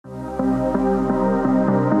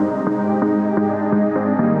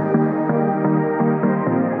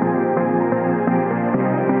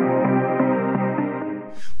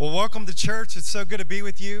Welcome to church. It's so good to be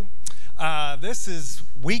with you. This is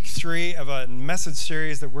week 3 of a message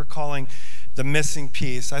series that we're calling The Missing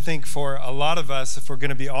Piece. I think for a lot of us, if we're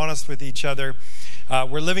going to be honest with each other,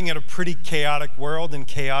 we're living in a pretty chaotic world in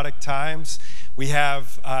chaotic times. We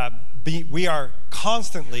are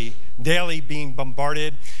constantly, daily being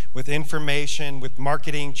bombarded with information, with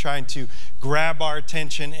marketing, trying to grab our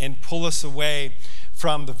attention and pull us away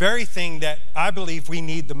from the very thing that I believe we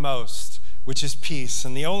need the most, which is peace.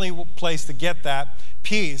 And the only place to get that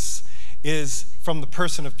peace is from the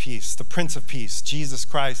person of peace, the Prince of Peace, Jesus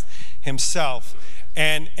Christ himself.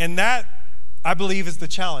 And that, I believe, is the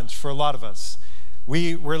challenge for a lot of us.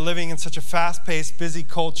 We're living in such a fast-paced, busy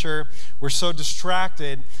culture. We're so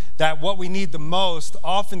distracted that what we need the most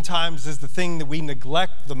oftentimes is the thing that we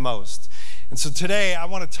neglect the most. And so today I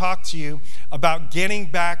want to talk to you about getting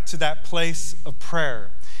back to that place of prayer,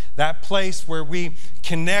 that place where we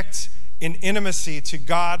connect in intimacy to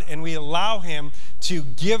God and we allow him to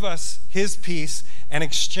give us his peace and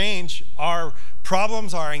exchange our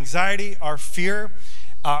problems, our anxiety, our fear,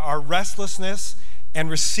 our restlessness, and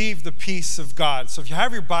receive the peace of God. So if you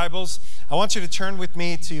have your Bibles, I want you to turn with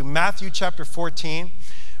me to Matthew chapter 14.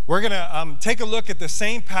 We're going to take a look at the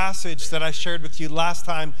same passage that I shared with you last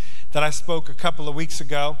time that I spoke a couple of weeks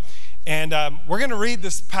ago. And we're going to read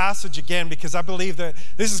this passage again because I believe that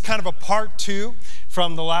this is kind of a part 2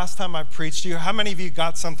 from the last time I preached to you. How many of you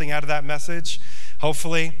got something out of that message?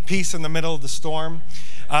 Hopefully, peace in the middle of the storm.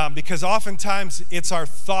 Because oftentimes it's our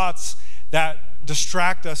thoughts that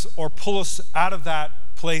distract us or pull us out of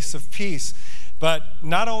that place of peace. But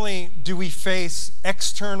not only do we face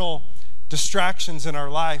external distractions in our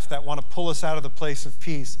life that want to pull us out of the place of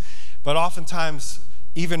peace, but oftentimes,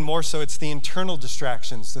 even more so, it's the internal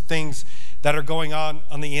distractions, the things that are going on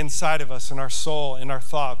the inside of us, in our soul, in our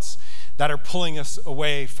thoughts, that are pulling us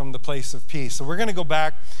away from the place of peace. So we're going to go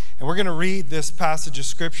back and we're going to read this passage of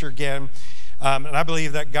scripture again. And I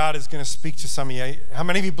believe that God is going to speak to some of you. How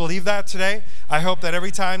many of you believe that today? I hope that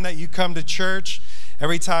every time that you come to church,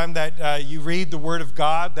 every time that you read the Word of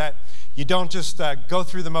God, that you don't just go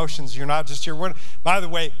through the motions. You're not just here. By the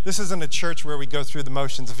way, this isn't a church where we go through the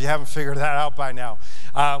motions, if you haven't figured that out by now.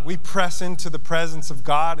 We press into the presence of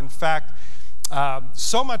God. In fact,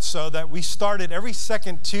 so much so that we started every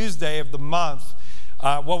second Tuesday of the month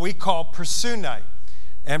what we call Pursue Night.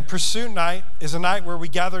 And Pursuit Night is a night where we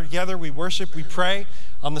gather together, we worship, we pray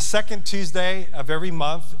on the second Tuesday of every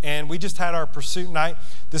month. And we just had our Pursuit Night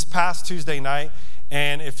this past Tuesday night.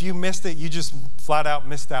 And if you missed it, you just flat out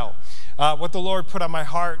missed out. What the Lord put on my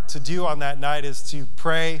heart to do on that night is to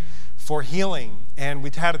pray for healing. And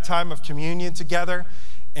we had a time of communion together.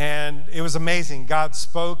 And it was amazing. God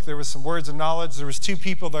spoke. There was some words of knowledge. There was 2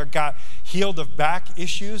 people that got healed of back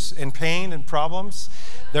issues and pain and problems.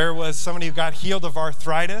 There was somebody who got healed of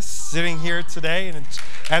arthritis sitting here today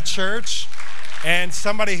at church. And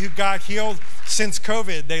somebody who got healed since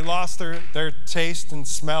COVID. They lost their taste and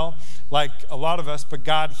smell like a lot of us, but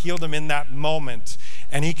God healed them in that moment.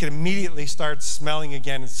 And he could immediately start smelling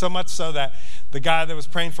again. And so much so that the guy that was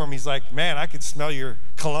praying for him, he's like, man, I could smell your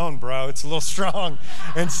cologne, bro. It's a little strong.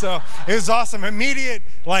 And so it was awesome. Immediate,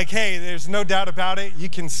 like, hey, there's no doubt about it. You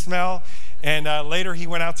can smell. And later he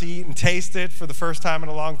went out to eat and taste it for the first time in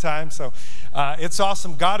a long time. So it's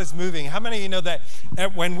awesome. God is moving. How many of you know that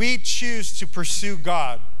when we choose to pursue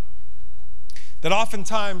God, that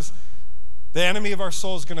oftentimes the enemy of our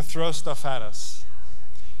soul is going to throw stuff at us?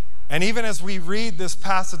 And even as we read this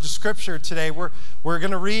passage of scripture today, we're going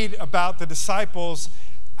to read about the disciples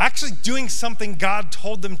actually doing something God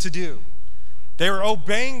told them to do. They were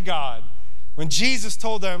obeying God when Jesus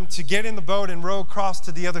told them to get in the boat and row across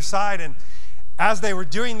to the other side. And as they were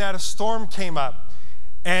doing that, a storm came up.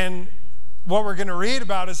 And what we're going to read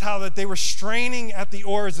about is how that they were straining at the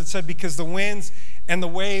oars, it said, because the winds and the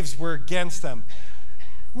waves were against them.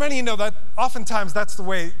 Many of you know that oftentimes that's the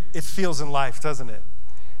way it feels in life, doesn't it?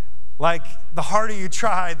 Like the harder you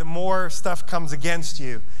try, the more stuff comes against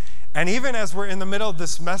you. And even as we're in the middle of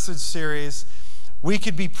this message series, we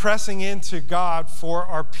could be pressing into God for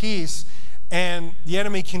our peace, and the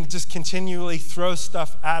enemy can just continually throw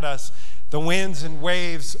stuff at us. The winds and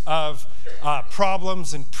waves of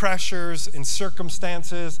problems and pressures and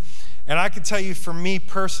circumstances. And I can tell you for me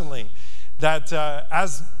personally, that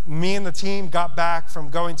as me and the team got back from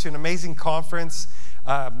going to an amazing conference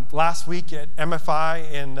last week at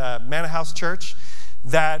MFI in Manor House Church,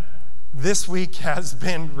 that this week has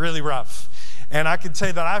been really rough. And I can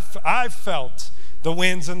say that I've felt the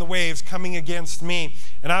winds and the waves coming against me,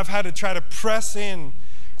 and I've had to try to press in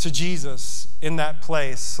to Jesus in that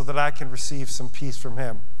place so that I can receive some peace from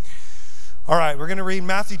him. All right, we're going to read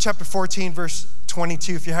Matthew chapter 14, verse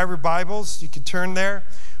 22. If you have your Bibles, you can turn there,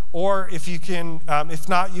 or if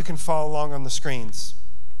not, you can follow along on the screens.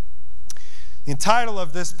 The title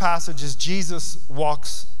of this passage is Jesus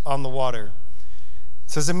Walks on the Water.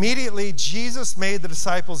 It says, immediately Jesus made the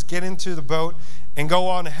disciples get into the boat and go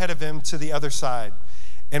on ahead of him to the other side.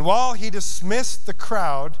 And while he dismissed the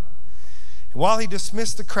crowd,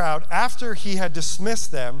 after he had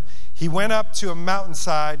dismissed them, he went up to a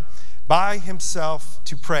mountainside by himself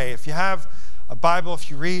to pray. If you have a Bible, if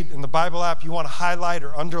you read in the Bible app, you want to highlight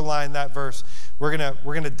or underline that verse, we're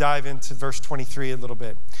gonna dive into verse 23 a little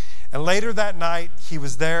bit. And later that night, he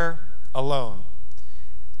was there alone.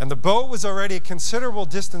 And the boat was already a considerable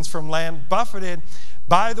distance from land, buffeted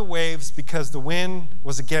by the waves because the wind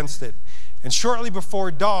was against it. And shortly before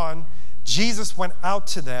dawn, Jesus went out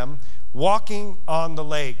to them, walking on the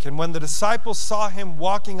lake. And when the disciples saw him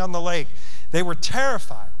walking on the lake, they were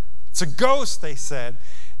terrified. It's a ghost, they said,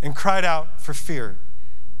 and cried out for fear.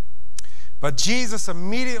 But Jesus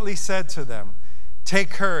immediately said to them, take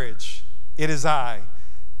courage, it is I.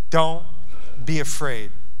 Don't be afraid.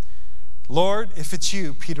 Lord, if it's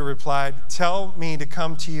you, Peter replied, tell me to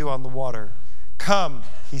come to you on the water. Come,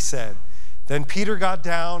 he said. Then Peter got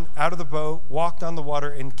down out of the boat, walked on the water,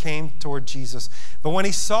 and came toward Jesus. But when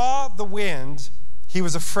he saw the wind, he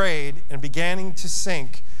was afraid and beginning to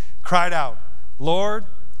sink, cried out, Lord,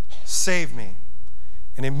 save me.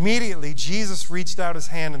 And immediately Jesus reached out his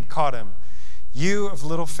hand and caught him. You of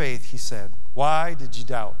little faith, he said, why did you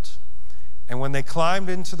doubt? And when they climbed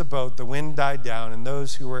into the boat, the wind died down, and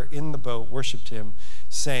those who were in the boat worshiped him,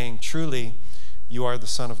 saying, truly, you are the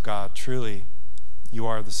Son of God. Truly, you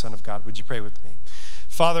are the Son of God. Would you pray with me?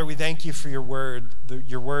 Father, we thank you for your word.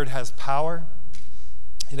 Your word has power.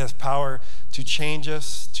 It has power to change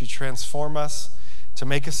us, to transform us, to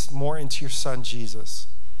make us more into your Son, Jesus.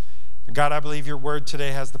 God, I believe your word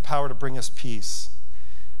today has the power to bring us peace.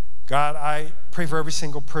 God, I pray for every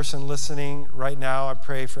single person listening right now. I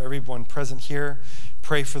pray for everyone present here.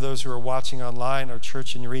 Pray for those who are watching online, our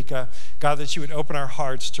church in Eureka. God, that you would open our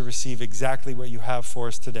hearts to receive exactly what you have for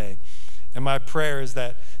us today. And my prayer is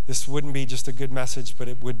that this wouldn't be just a good message, but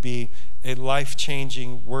it would be a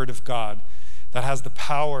life-changing word of God that has the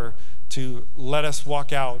power to let us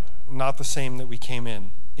walk out not the same that we came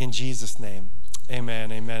in. In Jesus' name,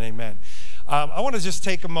 amen, amen, amen. I want to just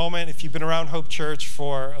take a moment. If you've been around Hope Church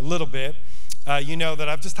for a little bit, you know that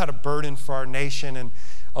I've just had a burden for our nation, and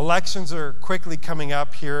elections are quickly coming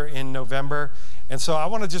up here in November. And so I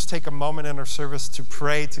want to just take a moment in our service to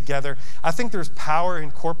pray together. I think there's power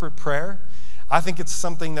in corporate prayer. I think it's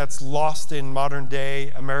something that's lost in modern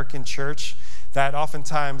day American church, that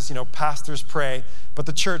oftentimes, pastors pray, but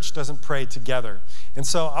the church doesn't pray together. And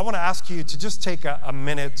so I want to ask you to just take a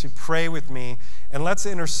minute to pray with me, and let's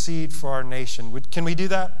intercede for our nation. Can we do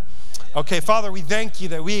that? Okay, Father, we thank you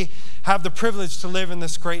that we have the privilege to live in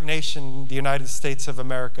this great nation, the United States of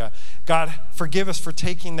America. God, forgive us for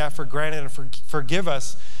taking that for granted, and forgive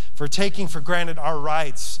us for taking for granted our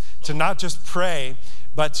rights to not just pray,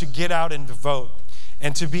 but to get out and to vote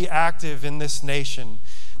and to be active in this nation,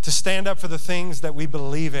 to stand up for the things that we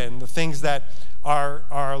believe in, the things that are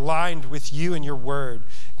aligned with you and your word.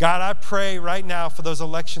 God, I pray right now for those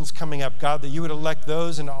elections coming up, God, that you would elect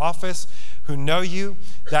those in office who know you,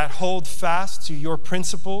 that hold fast to your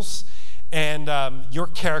principles and your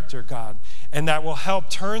character, God, and that will help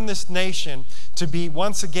turn this nation to be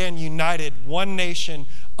once again united, one nation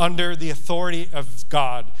under the authority of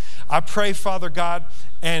God. I pray, Father God,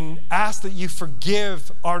 and ask that you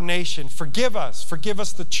forgive our nation. Forgive us,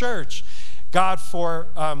 the church, God, for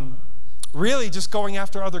really just going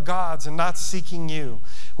after other gods and not seeking you.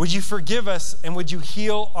 Would you forgive us, and would you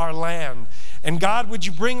heal our land? And God, would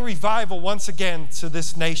you bring revival once again to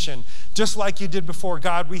this nation, just like you did before.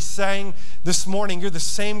 God, we sang this morning, you're the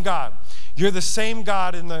same God. You're the same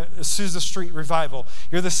God in the Azusa Street revival.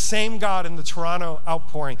 You're the same God in the Toronto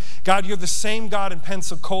outpouring. God, you're the same God in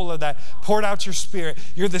Pensacola that poured out your Spirit.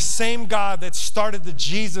 You're the same God that started the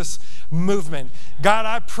Jesus movement. God,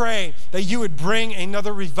 I pray that you would bring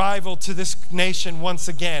another revival to this nation once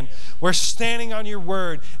again. We're standing on your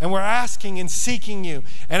word, and we're asking and seeking you,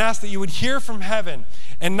 and ask that you would hear from heaven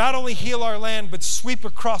and not only heal our land, but sweep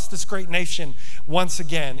across this great nation once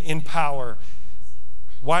again in power.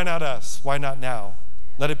 Why not us? Why not now?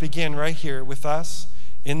 Let it begin right here with us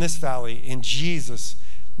in this valley, in Jesus'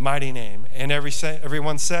 mighty name. And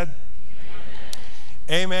everyone said,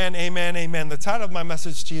 amen, amen, amen. The title of my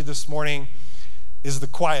message to you this morning is The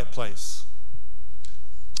Quiet Place.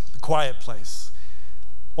 The Quiet Place.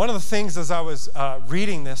 One of the things as I was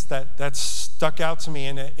reading this that stuck out to me,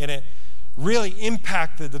 and it really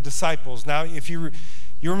impacted the disciples. Now, if you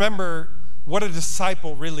remember what a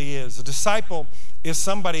disciple really is. A disciple is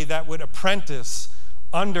somebody that would apprentice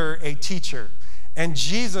under a teacher. And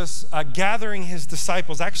Jesus, gathering his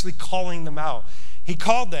disciples, actually calling them out. He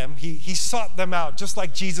called them, he sought them out, just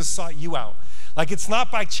like Jesus sought you out. Like, it's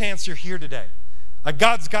not by chance you're here today. Like,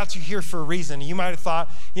 God's got you here for a reason. You might have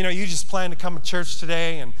thought, you just planned to come to church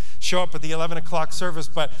today and show up at the 11 o'clock service,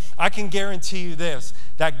 but I can guarantee you this,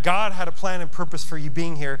 that God had a plan and purpose for you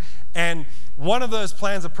being here. And one of those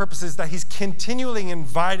plans and purposes is that he's continually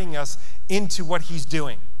inviting us into what he's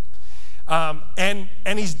doing. And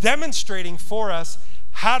he's demonstrating for us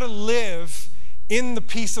how to live in the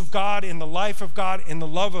peace of God, in the life of God, in the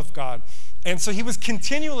love of God. And so he was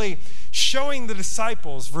continually showing the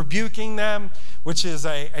disciples, rebuking them, which is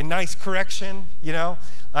a nice correction,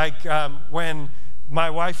 Like when my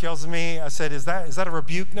wife yells at me, I said, is that a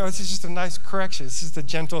rebuke? No, this is just a nice correction. It's just a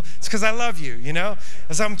gentle, it's because I love you,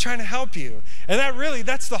 As I'm trying to help you. And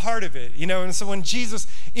that's the heart of it, And so when Jesus,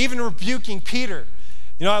 even rebuking Peter,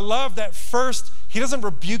 I love that first, he doesn't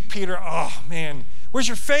rebuke Peter, oh man, where's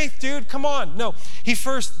your faith, dude? Come on. No, he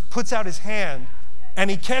first puts out his hand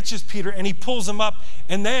and he catches Peter and he pulls him up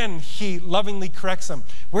and then he lovingly corrects him.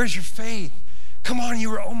 Where's your faith? Come on,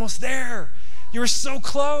 you were almost there. You were so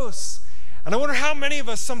close. And I wonder how many of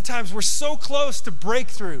us sometimes we're so close to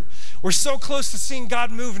breakthrough. We're so close to seeing God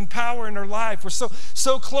move in power in our life. We're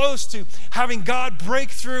so close to having God break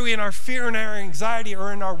through in our fear and our anxiety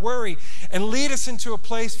or in our worry and lead us into a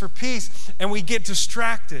place for peace, and we get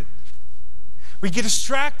distracted. We get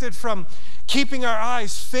distracted from keeping our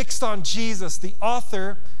eyes fixed on Jesus, the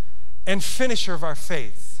author and finisher of our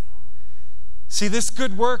faith. See, this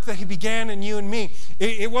good work that he began in you and me,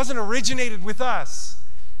 it wasn't originated with us.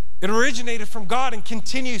 It originated from God and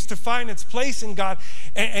continues to find its place in God.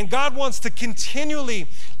 And God wants to continually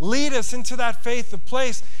lead us into that place of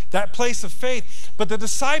faith. But the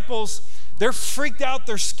disciples, they're freaked out,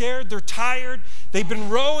 they're scared, they're tired. They've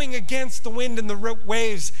been rowing against the wind and the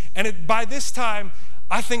waves. And by this time,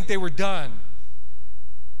 I think they were done.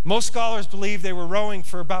 Most scholars believe they were rowing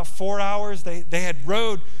for about 4 hours. They had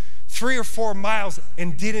rowed 3 or 4 miles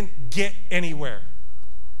and didn't get anywhere.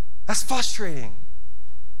 That's frustrating.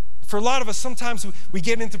 For a lot of us, sometimes we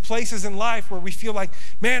get into places in life where we feel like,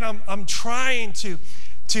 man, I'm trying to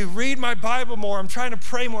read my Bible more. I'm trying to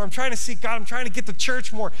pray more. I'm trying to seek God. I'm trying to get to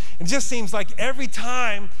church more. And it just seems like every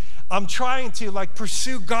time I'm trying to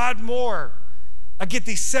pursue God more, I get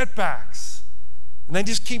these setbacks. And they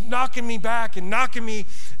just keep knocking me back and knocking me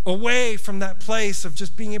away from that place of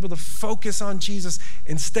just being able to focus on Jesus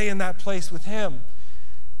and stay in that place with him.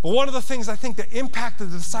 But one of the things I think that impacted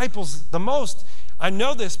the disciples the most, I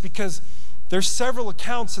know this because there's several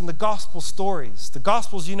accounts in the gospel stories. The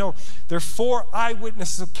gospels, there are 4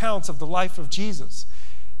 eyewitness accounts of the life of Jesus.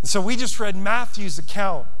 And so we just read Matthew's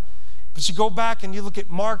account. But you go back and you look at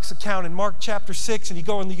Mark's account in Mark chapter 6, and you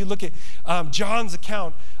go and you look at John's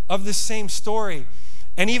account of this same story.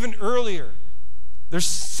 And even earlier, there's a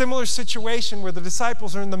similar situation where the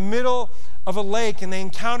disciples are in the middle of a lake and they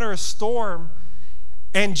encounter a storm,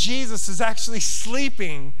 and Jesus is actually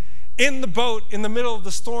sleeping in the boat in the middle of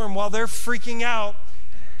the storm while they're freaking out.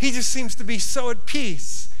 He just seems to be so at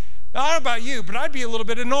peace. Now, I don't know about you, but I'd be a little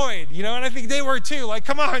bit annoyed, and I think they were too. Like,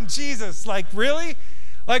 come on, Jesus, really?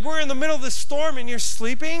 Like, we're in the middle of this storm and you're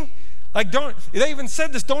sleeping? They even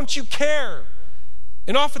said this, don't you care?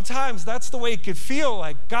 And oftentimes that's the way it could feel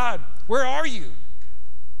like, God, where are you?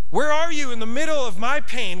 Where are you in the middle of my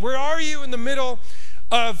pain? Where are you in the middle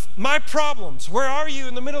of my problems? Where are you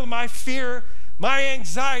in the middle of my fear, my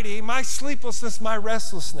anxiety, my sleeplessness, my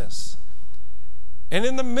restlessness? And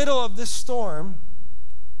in the middle of this storm,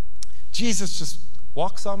 Jesus just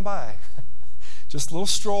walks on by. Just a little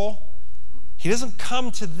stroll. He doesn't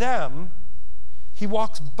come to them. He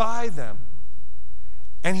walks by them.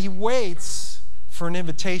 And he waits for an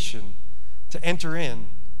invitation to enter in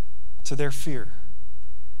to their fear.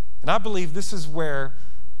 And I believe this is where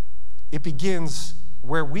it begins,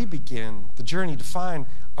 where we begin the journey to find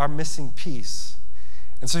our missing piece.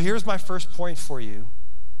 And so here's my first point for you,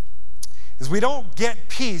 is we don't get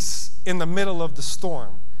peace in the middle of the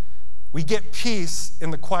storm. We get peace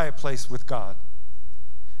in the quiet place with God.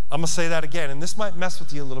 I'm going to say that again, and this might mess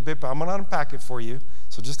with you a little bit, but I'm going to unpack it for you.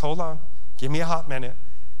 So just hold on. Give me a hot minute.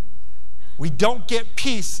 We don't get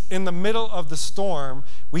peace in the middle of the storm.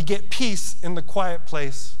 We get peace in the quiet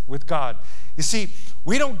place with God. You see,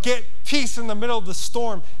 we don't get peace in the middle of the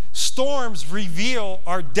storm. Storms reveal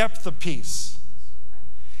our depth of peace.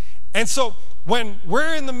 And so when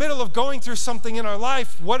we're in the middle of going through something in our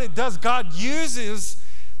life, what it does, God uses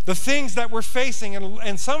the things that we're facing.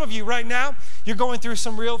 And some of you right now, you're going through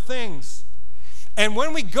some real things. And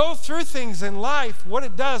when we go through things in life, what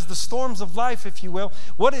it does, the storms of life, if you will,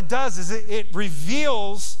 what it does is it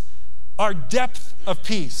reveals our depth of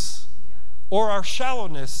peace or our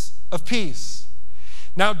shallowness of peace.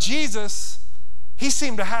 Now, Jesus, he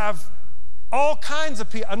seemed to have all kinds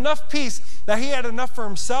of peace, enough peace that he had enough for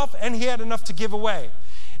himself and he had enough to give away.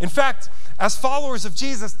 In fact, as followers of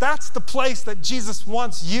Jesus, that's the place that Jesus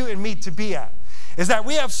wants you and me to be at, is that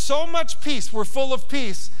we have so much peace, we're full of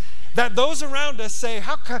peace, that those around us say,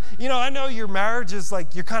 I know your marriage is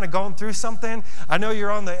like you're kind of going through something. I know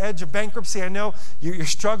you're on the edge of bankruptcy. I know you're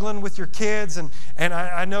struggling with your kids, and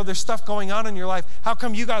I know there's stuff going on in your life. How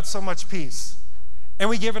come you got so much peace? And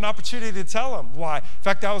we give an opportunity to tell them why. In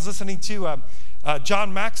fact, I was listening to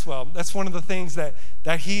John Maxwell. That's one of the things that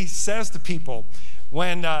he says to people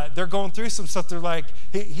when they're going through some stuff. They're like,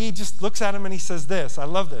 he just looks at them and he says this. I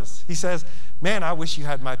love this. He says, man, I wish you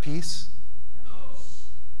had my peace.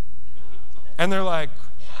 And they're like,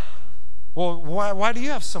 well, why do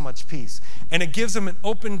you have so much peace? And it gives them an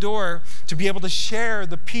open door to be able to share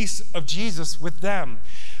the peace of Jesus with them.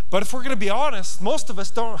 But if we're going to be honest, most of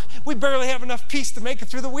us we barely have enough peace to make it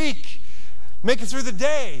through the week, make it through the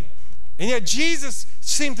day. And yet Jesus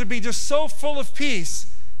seemed to be just so full of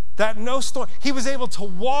peace that no storm, he was able to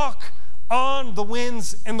walk on the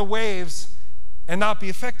winds and the waves and not be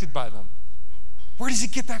affected by them. Where does he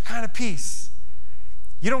get that kind of peace?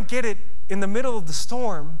 You don't get it in the middle of the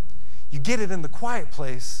storm. You get it in the quiet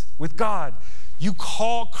place with God. You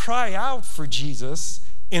cry out for Jesus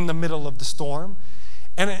in the middle of the storm.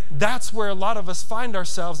 And that's where a lot of us find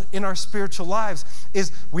ourselves in our spiritual lives,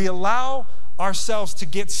 is we allow ourselves to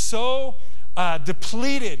get so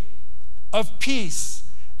depleted of peace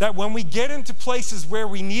that when we get into places where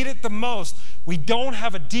we need it the most, we don't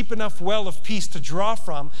have a deep enough well of peace to draw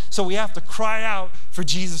from, so we have to cry out for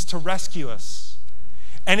Jesus to rescue us.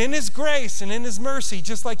 And in his grace and in his mercy,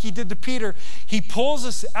 just like he did to Peter, he pulls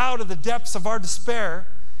us out of the depths of our despair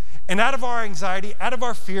and out of our anxiety, out of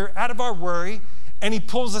our fear, out of our worry, and he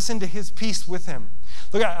pulls us into his peace with him.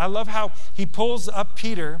 Look, I love how he pulls up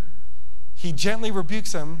Peter, he gently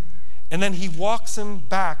rebukes him, and then he walks him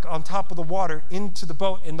back on top of the water into the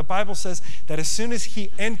boat. And the Bible says that as soon as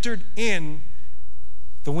he entered in,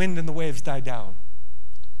 the wind and the waves died down.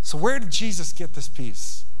 So where did Jesus get this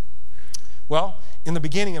peace? Well, in the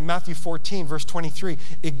beginning of Matthew 14, verse 23,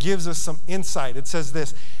 it gives us some insight. It says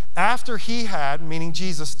this: after he had, meaning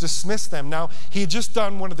Jesus, dismissed them. Now, he had just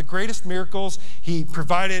done one of the greatest miracles. He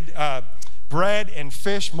provided bread and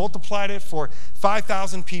fish, multiplied it for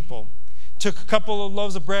 5,000 people. Took a couple of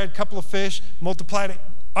loaves of bread, a couple of fish, multiplied it.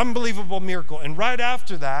 Unbelievable miracle. And right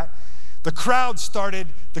after that, the crowd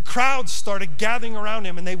started gathering around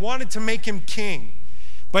him, and they wanted to make him king.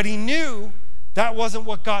 But he knew that wasn't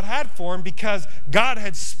what God had for him, because God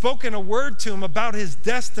had spoken a word to him about his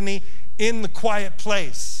destiny in the quiet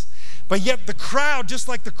place. But yet the crowd, just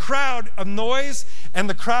like the crowd of noise and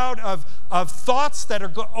the crowd of thoughts that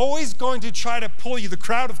are always going to try to pull you, the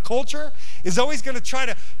crowd of culture is always going to try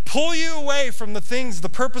to pull you away from the things, the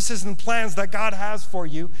purposes and plans that God has for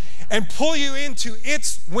you, and pull you into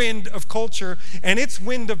its wind of culture and its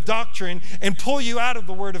wind of doctrine and pull you out of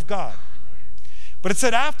the Word of God. But it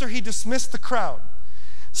said after he dismissed the crowd.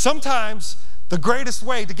 Sometimes the greatest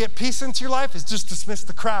way to get peace into your life is just dismiss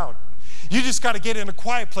the crowd. You just got to get in a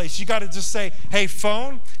quiet place. You got to just say, hey,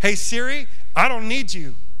 phone, hey, Siri, I don't need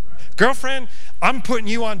you. Girlfriend, I'm putting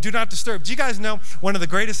you on Do Not Disturb. Do you guys know one of the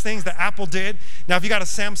greatest things that Apple did? Now, if you got a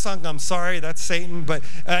Samsung, I'm sorry, that's Satan. But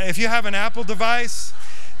if you have an Apple device,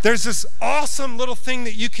 there's this awesome little thing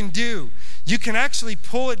that you can do. You can actually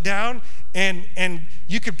pull it down and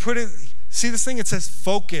you could put it, see this thing? It says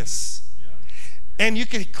focus. And you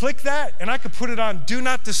can click that, and I could put it on Do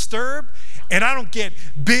Not Disturb, and I don't get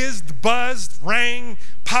bizzed, buzzed, rang,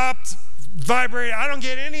 popped, vibrated. I don't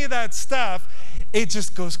get any of that stuff. It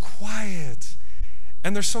just goes quiet.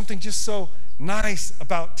 And there's something just so nice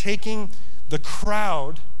about taking the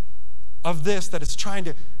crowd of this that is trying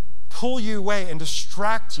to pull you away and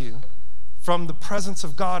distract you from the presence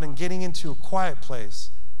of God and getting into a quiet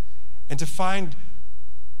place and to find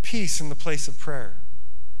peace in the place of prayer.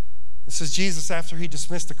 It says Jesus, after he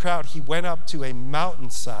dismissed the crowd, he went up to a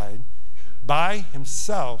mountainside by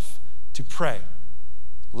himself to pray.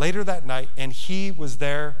 Later that night, and he was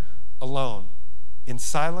there alone, in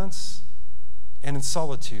silence and in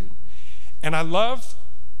solitude. And I love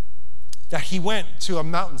that he went to a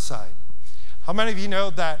mountainside. How many of you know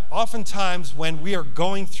that oftentimes when we are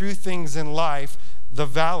going through things in life, the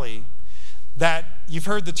valley, that you've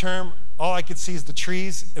heard the term, all I could see is the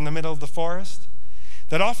trees in the middle of the forest?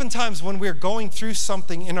 That oftentimes when we're going through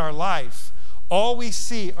something in our life, all we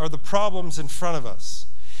see are the problems in front of us.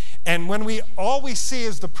 And when all we see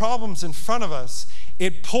is the problems in front of us,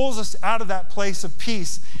 it pulls us out of that place of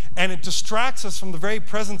peace, and it distracts us from the very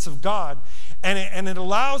presence of God, and it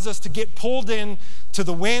allows us to get pulled in to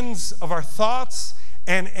the winds of our thoughts,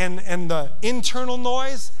 and the internal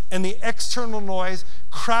noise and the external noise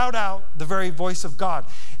crowd out the very voice of God.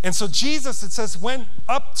 And so Jesus, it says, went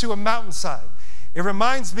up to a mountainside. It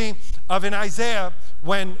reminds me of in Isaiah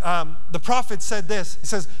when the prophet said this. He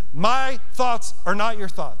says, my thoughts are not your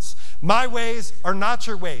thoughts. My ways are not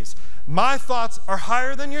your ways. My thoughts are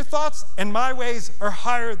higher than your thoughts, and my ways are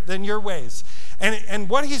higher than your ways. And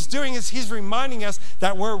what he's doing is he's reminding us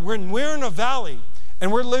that when we're in a valley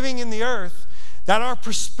and we're living in the earth, that our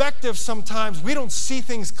perspective sometimes, we don't see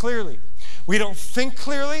things clearly. We don't think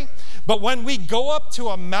clearly. But when we go up to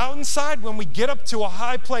a mountainside, when we get up to a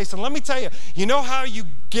high place, and let me tell you, you know how you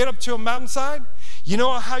get up to a mountainside? You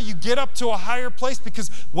know how you get up to a higher place? Because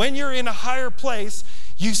when you're in a higher place,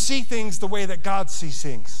 you see things the way that God sees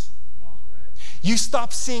things. You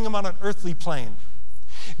stop seeing them on an earthly plane.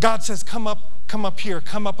 God says, come up here,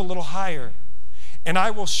 come up a little higher. And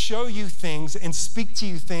I will show you things and speak to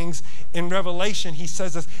you things in Revelation. He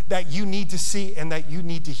says this, that you need to see and that you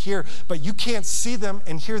need to hear. But you can't see them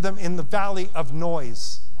and hear them in the valley of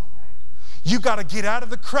noise. You got to get out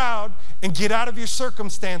of the crowd and get out of your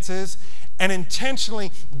circumstances and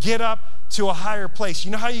intentionally get up to a higher place.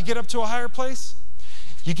 You know how you get up to a higher place?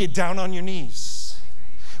 You get down on your knees.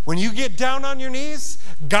 When you get down on your knees,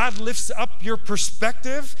 God lifts up your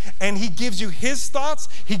perspective and he gives you his thoughts,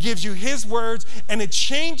 he gives you his words, and it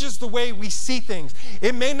changes the way we see things.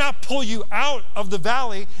 It may not pull you out of the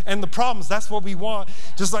valley and the problems. That's what we want.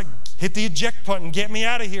 Just like hit the eject button, get me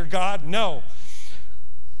out of here, God. No.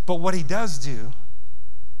 But what he does do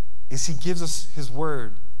is he gives us his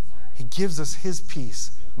word. He gives us his peace.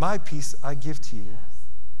 My peace I give to you,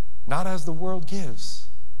 not as the world gives.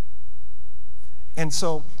 And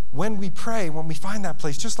so when we pray, when we find that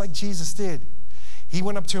place, just like Jesus did, he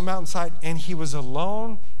went up to a mountainside and he was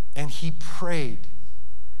alone and he prayed.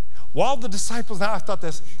 While the disciples, now I thought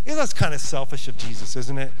that's kind of selfish of Jesus,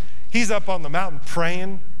 isn't it? He's up on the mountain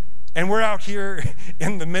praying and we're out here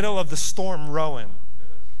in the middle of the storm rowing.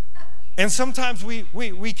 And sometimes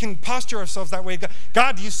we can posture ourselves that way.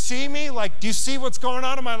 God, do you see me? Like, do you see what's going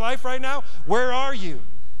on in my life right now? Where are you?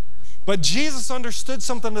 But Jesus understood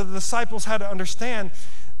something that the disciples had to understand,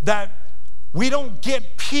 that we don't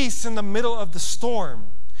get peace in the middle of the storm.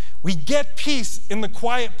 We get peace in the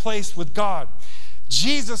quiet place with God.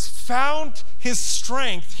 Jesus found his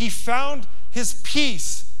strength. He found his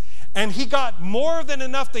peace. And he got more than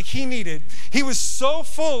enough that he needed. He was so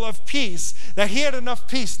full of peace that he had enough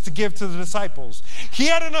peace to give to the disciples. He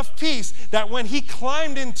had enough peace that when he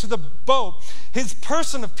climbed into the boat, his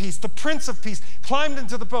person of peace, the Prince of Peace, climbed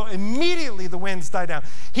into the boat. Immediately the winds died down.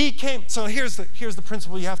 He came. So here's the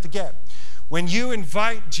principle you have to get. When you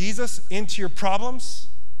invite Jesus into your problems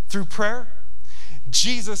through prayer,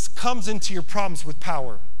 Jesus comes into your problems with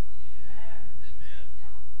power.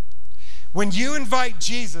 When you invite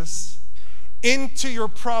Jesus into your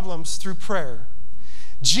problems through prayer,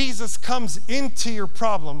 Jesus comes into your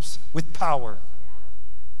problems with power,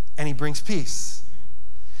 and he brings peace.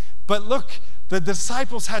 But look, the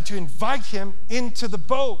disciples had to invite him into the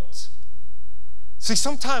boat. See,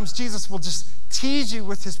 sometimes Jesus will just tease you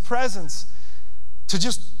with his presence to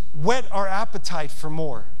just whet our appetite for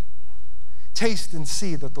more. Taste and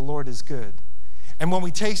see that the Lord is good. And when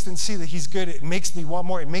we taste and see that he's good, it makes me want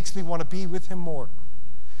more. It makes me want to be with him more.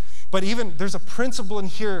 But even there's a principle in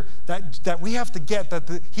here that we have to get,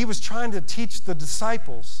 that he was trying to teach the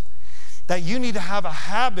disciples, that you need to have a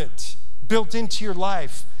habit built into your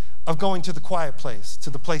life of going to the quiet place,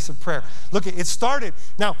 to the place of prayer. Look, it started.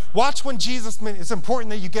 Now, watch when Jesus, it's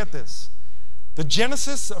important that you get this. The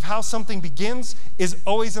genesis of how something begins is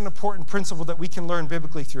always an important principle that we can learn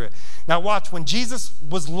biblically through it. Now watch, when Jesus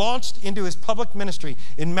was launched into his public ministry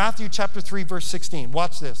in Matthew chapter 3, verse 16,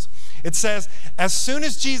 watch this. It says, as soon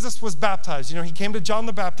as Jesus was baptized, he came to John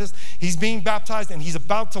the Baptist, he's being baptized, and he's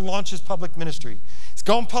about to launch his public ministry. He's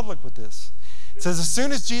going public with this. It says, as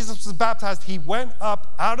soon as Jesus was baptized, he went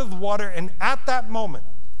up out of the water, and at that moment,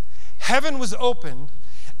 heaven was opened,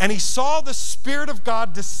 and he saw the Spirit of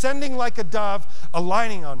God descending like a dove,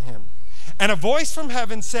 alighting on him. And a voice from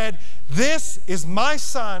heaven said, this is my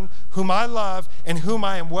Son, whom I love, and whom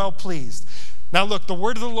I am well pleased. Now look, the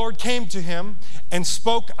word of the Lord came to him and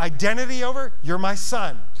spoke identity over, you're my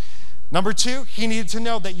son. Number two, he needed to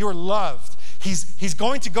know that you're loved. He's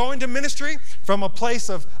going to go into ministry from a place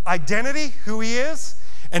of identity, who he is.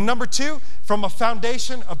 And number two, from a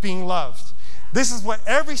foundation of being loved. This is what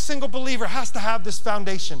every single believer has to have, this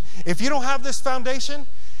foundation. If you don't have this foundation,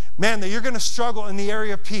 man, that you're going to struggle in the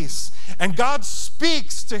area of peace. And God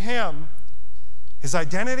speaks to him his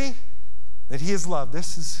identity, that he is loved.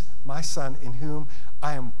 This is my son in whom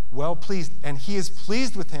I am well pleased. And he is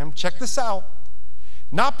pleased with him. Check this out.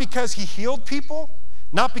 Not because he healed people,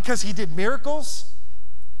 not because he did miracles,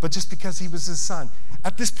 but just because he was his son.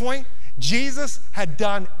 At this point, Jesus had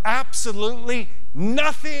done absolutely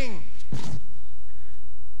nothing.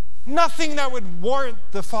 Nothing that would warrant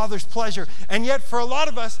the Father's pleasure. And yet, for a lot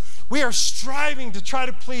of us, we are striving to try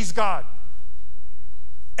to please God.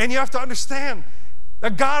 And you have to understand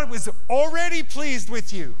that God was already pleased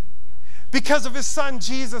with you because of his son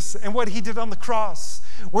Jesus and what he did on the cross.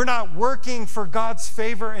 We're not working for God's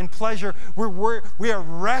favor and pleasure. We are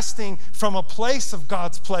resting from a place of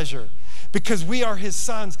God's pleasure because we are his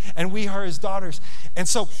sons and we are his daughters. And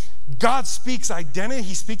so God speaks identity.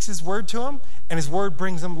 He speaks his word to him, and his word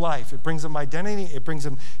brings him life. It brings him identity. It brings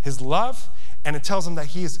him his love, and it tells him that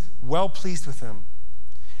he is well pleased with him.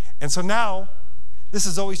 And so now, this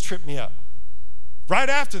has always tripped me up. Right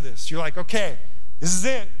after this, you're like, okay, this is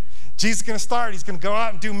it. Jesus is going to start. He's going to go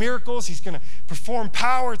out and do miracles. He's going to perform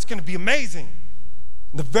power. It's going to be amazing.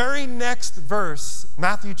 The very next verse,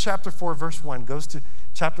 Matthew chapter 4, verse 1, goes to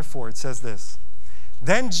chapter 4. It says this: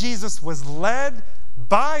 Then Jesus was led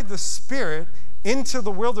by the Spirit into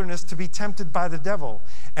the wilderness to be tempted by the devil.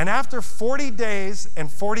 And after 40 days and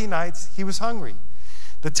 40 nights, he was hungry.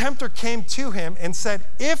 The tempter came to him and said,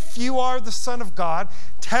 if you are the Son of God,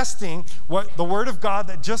 testing what the word of God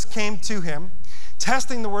that just came to him,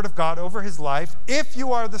 testing the word of God over his life, if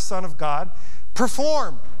you are the Son of God,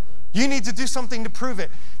 perform. You need to do something to prove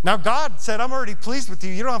it. Now God said, I'm already pleased with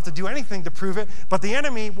you. You don't have to do anything to prove it. But the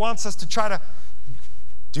enemy wants us to try to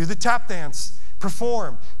do the tap dance,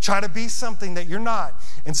 perform, try to be something that you're not.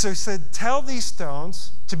 And so he said, tell these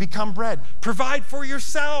stones to become bread. Provide for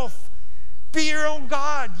yourself. Be your own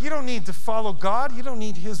God. You don't need to follow God. You don't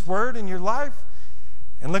need his word in your life.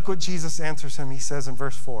 And look what Jesus answers him. He says in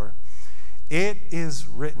verse 4, it is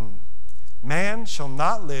written, man shall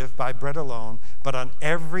not live by bread alone, but on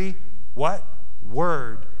every, what?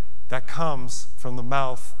 Word that comes from the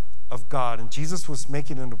mouth of God. And Jesus was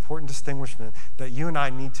making an important distinguishment that you and I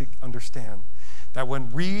need to understand. That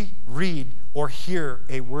when we read or hear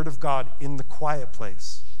a word of God in the quiet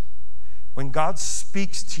place, when God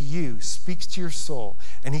speaks to you, speaks to your soul,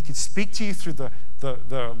 and he could speak to you through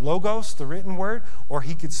the logos, the written word, or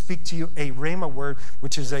he could speak to you a rhema word,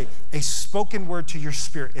 which is a spoken word to your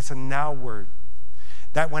spirit. It's a now word.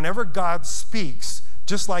 That whenever God speaks,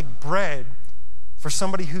 just like bread for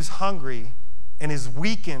somebody who's hungry and is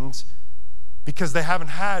weakened because they haven't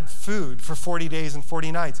had food for 40 days and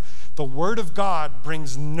 40 nights, the word of God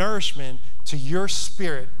brings nourishment to your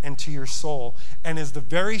spirit and to your soul, and is the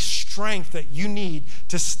very strength that you need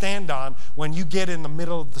to stand on when you get in the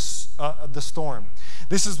middle of the storm.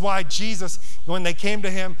 This is why Jesus, when they came to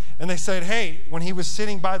him and they said, hey, when he was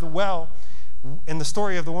sitting by the well, in the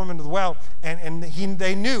story of the woman of the well, and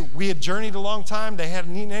they knew we had journeyed a long time, they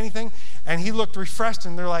hadn't eaten anything, and he looked refreshed,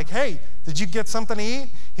 and they're like, hey, did you get something to eat?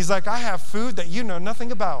 He's like, I have food that you know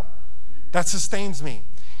nothing about that sustains me.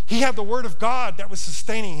 He had the word of God that was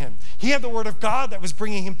sustaining him. He had the word of God that was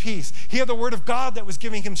bringing him peace. He had the word of God that was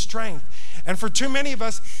giving him strength. And for too many of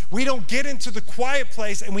us, we don't get into the quiet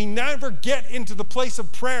place, and we never get into the place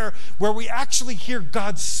of prayer where we actually hear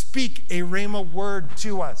God speak a rhema word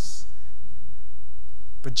to us.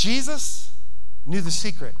 But Jesus knew the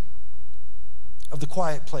secret of the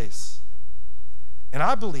quiet place. And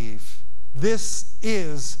I believe this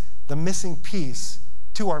is the missing piece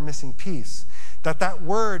to our missing piece. That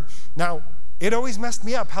word, now, it always messed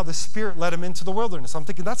me up how the Spirit led him into the wilderness. I'm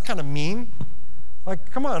thinking, that's kind of mean.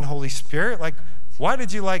 Like, come on, Holy Spirit. Like, why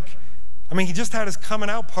did you he just had his coming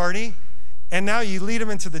out party, and now you lead him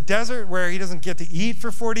into the desert where he doesn't get to eat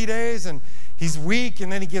for 40 days, and he's weak,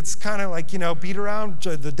 and then he gets kind of beat around.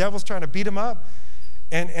 The devil's trying to beat him up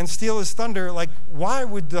and steal his thunder. Like, why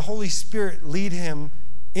would the Holy Spirit lead him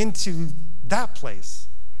into that place?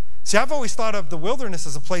 See, I've always thought of the wilderness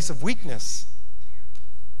as a place of weakness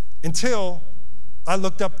until I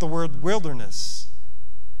looked up the word wilderness.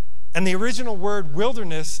 And the original word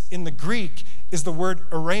wilderness in the Greek is the word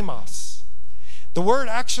eremos. The word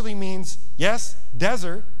actually means, yes,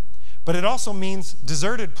 desert, but it also means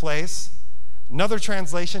deserted place. Another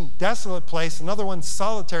translation, desolate place. Another one,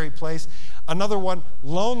 solitary place. Another one,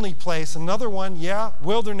 lonely place. Another one, yeah,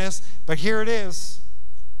 wilderness, but here it is,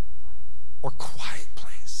 or quiet place.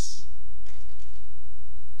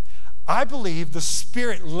 I believe the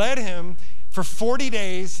Spirit led him for 40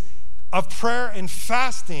 days of prayer and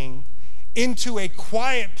fasting into a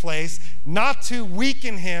quiet place, not to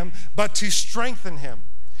weaken him, but to strengthen him.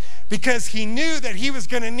 Because he knew that he was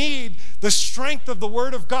going to need the strength of the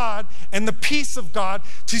Word of God and the peace of God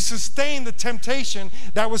to sustain the temptation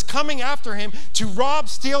that was coming after him to rob,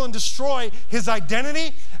 steal, and destroy his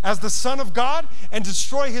identity as the Son of God and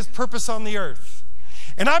destroy his purpose on the earth.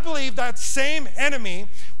 And I believe that same enemy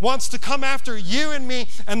wants to come after you and me,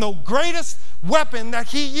 and the greatest weapon that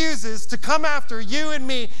he uses to come after you and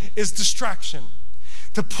me is distraction.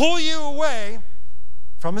 To pull you away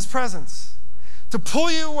from his presence. To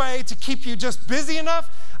pull you away, to keep you just busy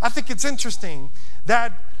enough. I think it's interesting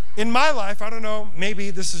that in my life, I don't know, maybe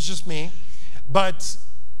this is just me, but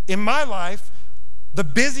in my life, the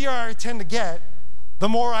busier I tend to get, the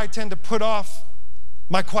more I tend to put off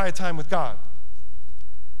my quiet time with God.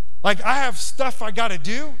 Like, I have stuff I got to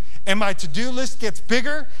do, and my to-do list gets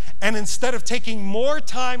bigger, and instead of taking more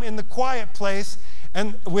time in the quiet place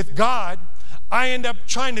and with God, I end up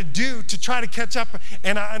trying to try to catch up,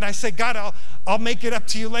 and I say, God, I'll make it up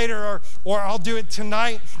to you later, or I'll do it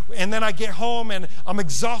tonight, and then I get home and I'm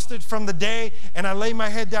exhausted from the day, and I lay my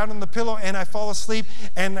head down on the pillow and I fall asleep,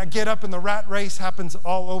 and I get up and the rat race happens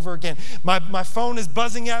all over again. My phone is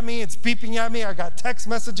buzzing at me, it's beeping at me, I got text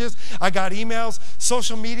messages, I got emails,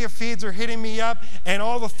 social media feeds are hitting me up, and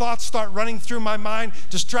all the thoughts start running through my mind,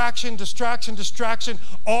 distraction, distraction, distraction,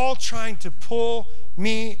 all trying to pull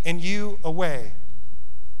me and you away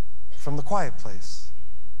from the quiet place,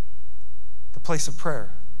 the place of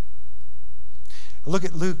prayer. Look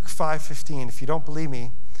at Luke 5:15. If you don't believe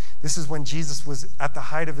me, this is when Jesus was at the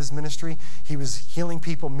height of his ministry. He was healing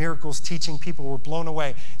people, miracles, teaching people, were blown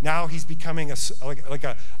away. Now he's becoming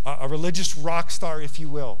a religious rock star, if you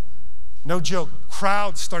will. No joke.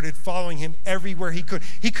 Crowds started following him everywhere he could.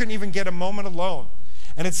 He couldn't even get a moment alone.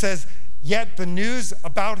 And it says, yet the news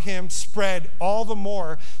about him spread all the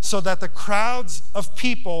more, so that the crowds of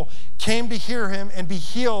people came to hear him and be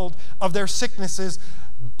healed of their sicknesses.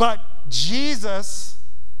 But Jesus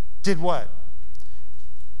did what?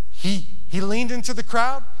 He leaned into the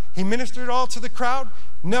crowd? He ministered all to the crowd?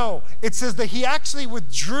 No. It says that he actually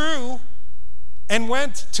withdrew and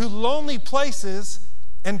went to lonely places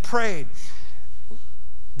and prayed.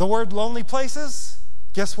 The word lonely places,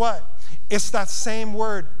 guess what? It's that same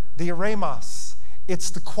word, the eremos.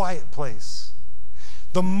 It's the quiet place.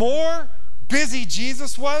 The more busy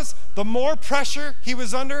Jesus was, the more pressure he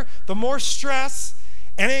was under, the more stress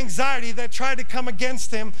and anxiety that tried to come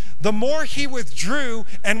against him, the more he withdrew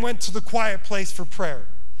and went to the quiet place for prayer.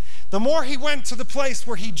 The more he went to the place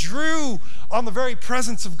where he drew on the very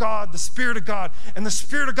presence of God, the Spirit of God, and the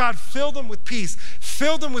Spirit of God filled him with peace,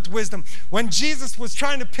 filled him with wisdom. When Jesus was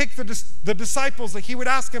trying to pick the disciples that he would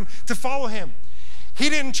ask him to follow him, he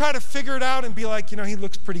didn't try to figure it out and be like, he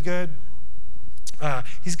looks pretty good.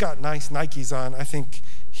 He's got nice Nikes on. I think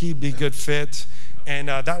he'd be a good fit. And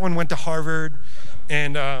that one went to Harvard.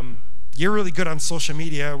 And you're really good on social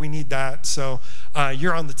media. We need that. So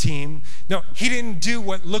you're on the team. No, he didn't do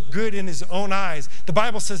what looked good in his own eyes. The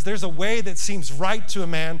Bible says there's a way that seems right to a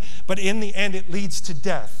man, but in the end it leads to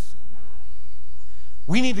death.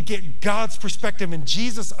 We need to get God's perspective, and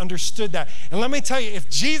Jesus understood that. And let me tell you, if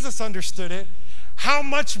Jesus understood it, how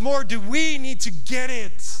much more do we need to get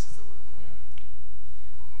it?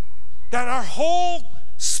 That our whole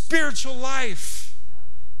spiritual life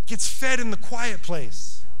gets fed in the quiet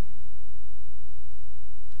place.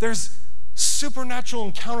 There's supernatural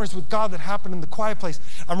encounters with God that happen in the quiet place.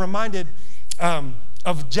 I'm reminded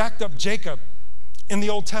of jacked up Jacob in the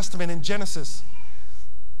Old Testament in Genesis.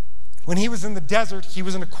 When he was in the desert, he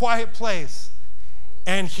was in a quiet place,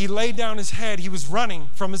 and he laid down his head. He was running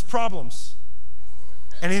from his problems.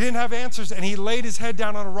 And he didn't have answers, and he laid his head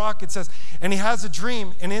down on a rock, it says, and he has a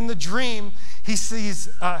dream. And in the dream, he sees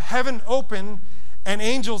heaven open and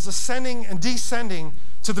angels ascending and descending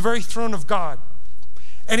to the very throne of God.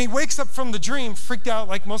 And he wakes up from the dream, freaked out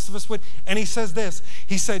like most of us would, and he says this.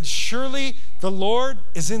 He said, surely the Lord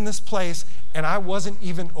is in this place, and I wasn't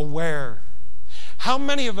even aware. How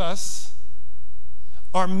many of us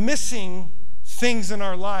are missing things in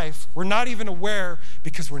our life we're not even aware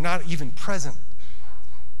because we're not even present?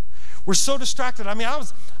 We're so distracted. I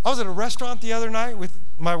was at a restaurant the other night with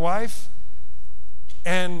my wife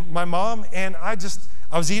and my mom, and I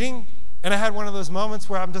was eating, and I had one of those moments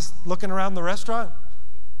where I'm just looking around the restaurant.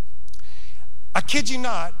 I kid you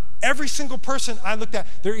not, every single person I looked at,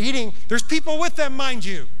 they're eating. There's people with them, mind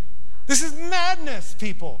you. This is madness,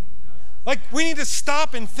 people. Like, we need to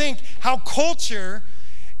stop and think how culture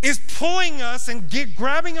is pulling us and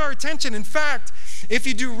grabbing our attention. In fact, if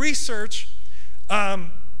you do research,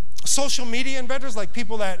 social media inventors, like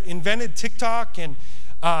people that invented TikTok and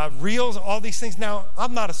Reels, all these things. Now,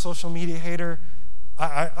 I'm not a social media hater.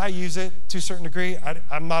 I use it to a certain degree.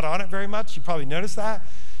 I'm not on it very much. You probably noticed that.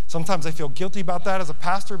 Sometimes I feel guilty about that as a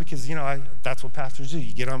pastor because, that's what pastors do.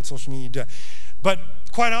 You get on social media, you do it. But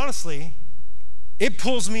quite honestly, it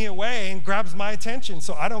pulls me away and grabs my attention,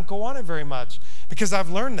 so I don't go on it very much because I've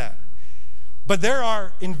learned that. But there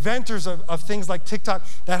are inventors of things like TikTok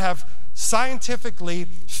that have scientifically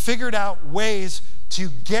figured out ways to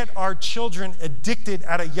get our children addicted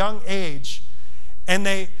at a young age, and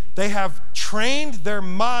they have trained their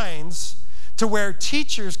minds to where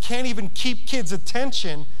teachers can't even keep kids'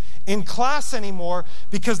 attention in class anymore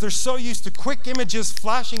because they're so used to quick images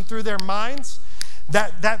flashing through their minds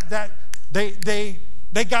that they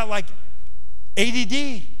got like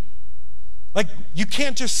ADD. Like, you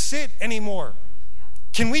can't just sit anymore.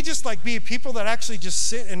 Can we just be people that actually just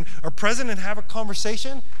sit and are present and have a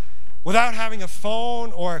conversation without having a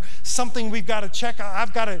phone or something we've got to check?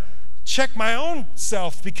 I've got to check my own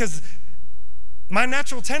self because my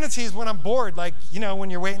natural tendency is when I'm bored, when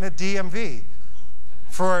you're waiting at DMV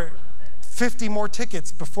for 50 more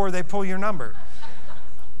tickets before they pull your number.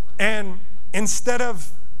 And instead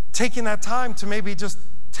of taking that time to maybe just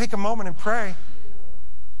take a moment and pray,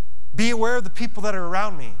 be aware of the people that are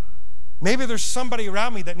around me. Maybe there's somebody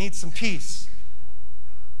around me that needs some peace.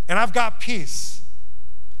 And I've got peace.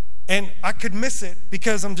 And I could miss it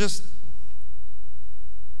because I'm just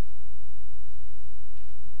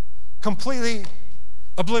completely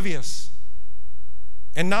oblivious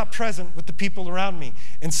and not present with the people around me.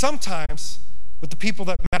 And sometimes with the people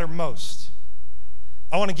that matter most.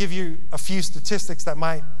 I want to give you a few statistics that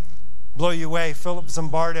might blow you away. Philip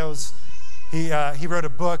Zimbardo's, he wrote a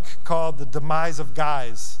book called The Demise of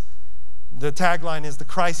Guys. The tagline is The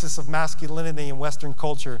Crisis of Masculinity in Western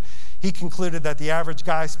Culture. He concluded that the average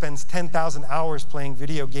guy spends 10,000 hours playing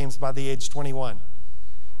video games by the age 21.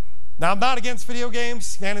 Now, I'm not against video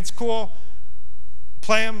games. Man, it's cool.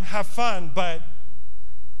 Play them, have fun, but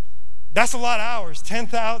that's a lot of hours,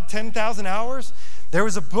 10,000 hours. There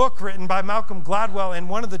was a book written by Malcolm Gladwell, and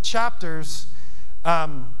one of the chapters,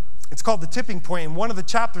 it's called The Tipping Point, and one of the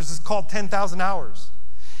chapters is called 10,000 Hours.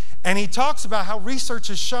 And he talks about how research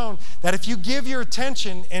has shown that if you give your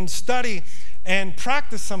attention and study and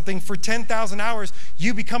practice something for 10,000 hours,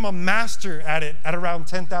 you become a master at it at around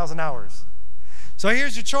 10,000 hours. So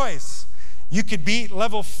here's your choice. You could beat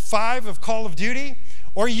level 5 of Call of Duty,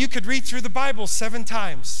 or you could read through the Bible 7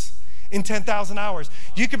 times in 10,000 hours.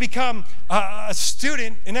 You could become a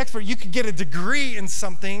student, an expert. You could get a degree in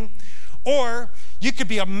something, or you could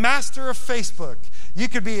be a master of Facebook. You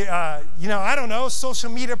could be,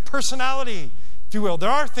 social media personality, if you will. There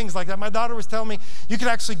are things like that. My daughter was telling me you could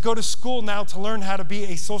actually go to school now to learn how to be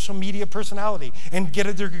a social media personality and get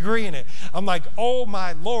a degree in it. I'm like, oh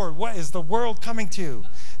my Lord, what is the world coming to?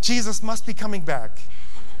 Jesus must be coming back.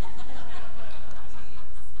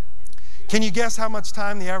 Can you guess how much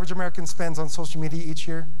time the average American spends on social media each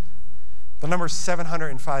year? The number is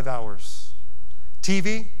 705 hours.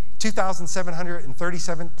 TV,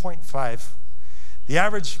 2,737.5. The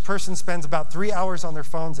average person spends about 3 hours on their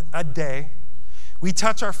phones a day. We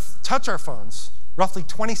touch our phones roughly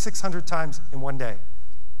 2,600 times in one day.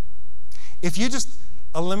 If you just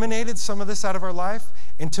eliminated some of this out of our life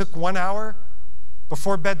and took 1 hour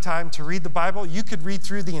before bedtime to read the Bible, you could read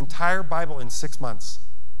through the entire Bible in 6 months.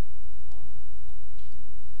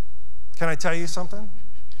 Can I tell you something?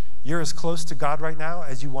 You're as close to God right now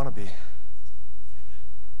as you want to be.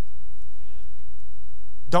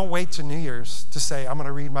 Don't wait to New Year's to say, I'm going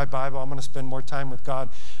to read my Bible, I'm going to spend more time with God,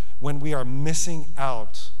 when we are missing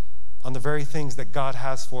out on the very things that God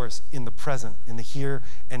has for us in the present, in the here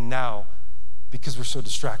and now, because we're so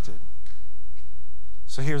distracted.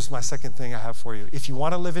 So here's my second thing I have for you. If you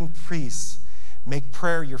want to live in peace, make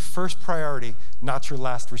prayer your first priority, not your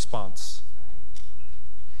last response.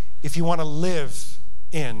 If you want to live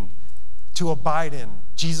in, to abide in,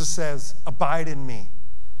 Jesus says, abide in me.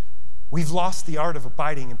 We've lost the art of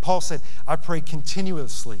abiding. And Paul said, I pray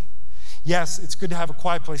continuously. Yes, it's good to have a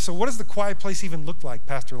quiet place. So what does the quiet place even look like,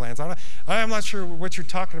 Pastor Lance? I'm not sure what you're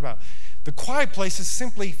talking about. The quiet place is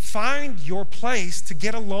simply find your place to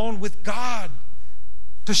get alone with God,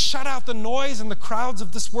 to shut out the noise and the crowds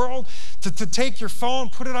of this world, to take your phone,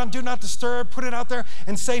 put it on Do Not Disturb, put it out there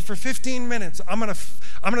and say for 15 minutes, I'm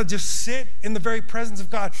gonna just sit in the very presence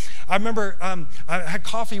of God. I remember I had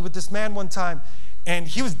coffee with this man one time, and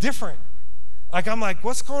he was different. I'm like,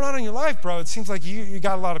 what's going on in your life, bro? It seems like you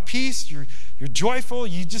got a lot of peace. You're joyful.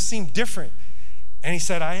 You just seem different. And he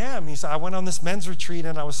said, I am. He said, I went on this men's retreat,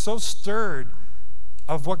 and I was so stirred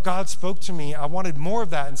of what God spoke to me. I wanted more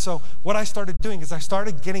of that. And so what I started doing is I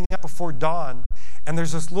started getting up before dawn and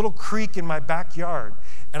there's this little creek in my backyard,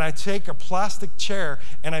 and I take a plastic chair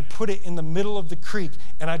and I put it in the middle of the creek,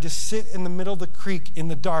 and I just sit in the middle of the creek in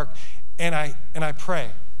the dark, and I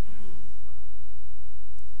pray.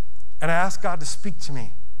 And I ask God to speak to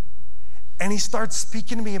me. And he starts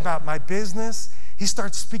speaking to me about my business. He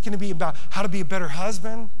starts speaking to me about how to be a better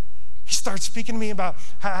husband. He starts speaking to me about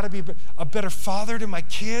how to be a better father to my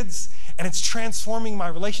kids. And it's transforming my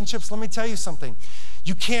relationships. Let me tell you something.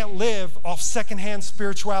 You can't live off secondhand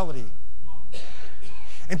spirituality.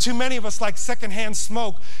 And too many of us, like secondhand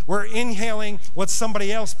smoke, we're inhaling what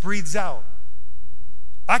somebody else breathes out.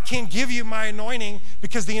 I can't give you my anointing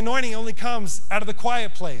because the anointing only comes out of the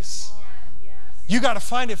quiet place. You got to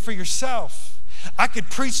find it for yourself. I could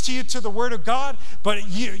preach to you to the word of God, but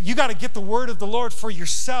you got to get the word of the Lord for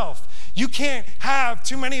yourself. You can't have,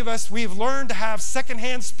 too many of us, we've learned to have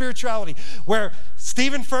secondhand spirituality where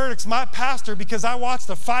Stephen Furtick's my pastor because I watched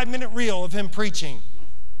a 5-minute reel of him preaching.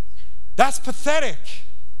 That's pathetic.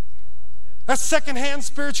 That's secondhand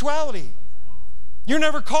spirituality. You're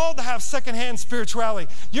never called to have secondhand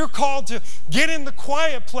spirituality. You're called to get in the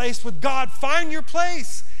quiet place with God. Find your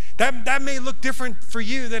place. That may look different for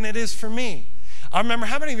you than it is for me. I remember,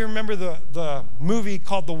 how many of you remember the movie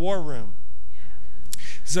called The War Room?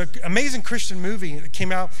 It's an amazing Christian movie that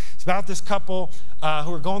came out. It's about this couple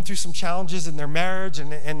who are going through some challenges in their marriage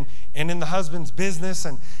and in the husband's business,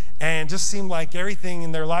 and just seemed like everything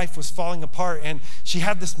in their life was falling apart. And she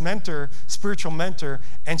had this mentor, spiritual mentor,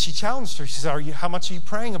 and she challenged her. She said, how much are you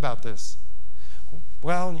praying about this?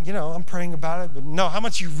 Well, I'm praying about it, but no, how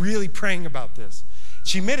much are you really praying about this?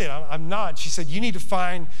 She admitted, I'm not. She said, you need to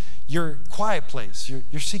find your quiet place,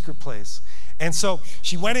 your secret place. And so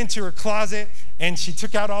she went into her closet and she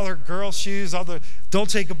took out all her girl shoes, all the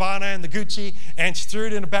Dolce & Gabbana and the Gucci, and she threw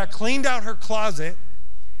it in the back, cleaned out her closet,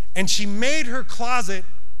 and she made her closet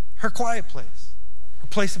her quiet place, her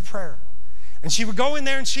place of prayer. And she would go in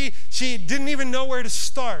there and she didn't even know where to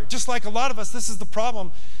start. Just like a lot of us, this is the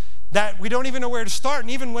problem, that we don't even know where to start. And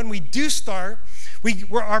even when we do start,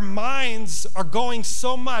 our minds are going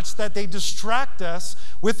so much that they distract us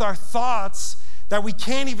with our thoughts that we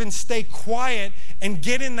can't even stay quiet and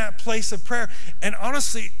get in that place of prayer. And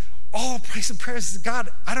honestly, all place of prayer is, God,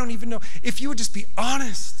 I don't even know. If you would just be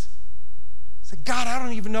honest, say, God, I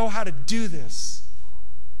don't even know how to do this.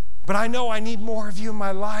 But I know I need more of you in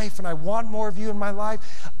my life, and I want more of you in my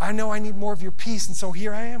life. I know I need more of your peace, and so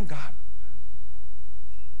here I am, God.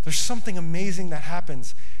 There's something amazing that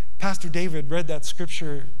happens. Pastor David read that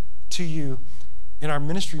scripture to you in our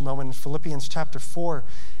ministry moment in Philippians chapter 4,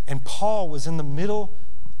 and Paul was in the middle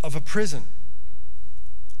of a prison.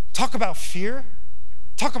 Talk about fear.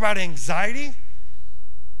 Talk about anxiety.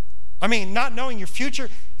 I mean, not knowing your future.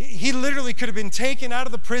 He literally could have been taken out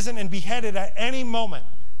of the prison and beheaded at any moment.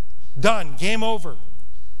 Done. Game over.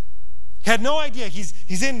 He had no idea.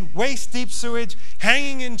 He's in waist-deep sewage,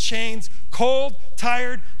 hanging in chains, cold,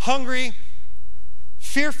 tired, hungry,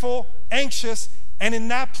 fearful, anxious, and in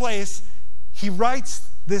that place, he writes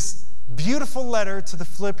this beautiful letter to the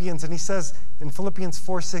Philippians, and he says, in Philippians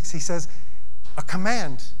 4:6, he says, a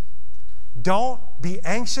command, don't be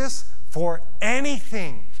anxious for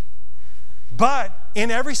anything, but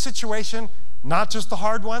in every situation, not just the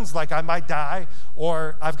hard ones, like I might die,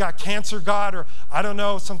 or I've got cancer, God, or I don't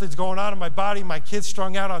know, something's going on in my body, my kid's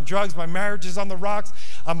strung out on drugs, my marriage is on the rocks,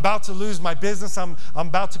 I'm about to lose my business, I'm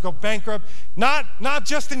about to go bankrupt. Not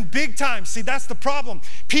just in big times. See, that's the problem.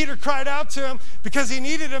 Peter cried out to him because he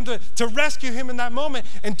needed him to rescue him in that moment.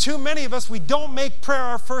 And too many of us, we don't make prayer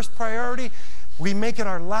our first priority. We make it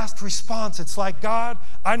our last response. It's like, God,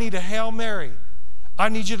 I need a Hail Mary. I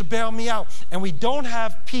need you to bail me out. And we don't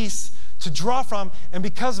have peace to draw from, and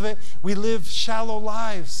because of it, we live shallow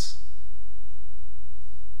lives.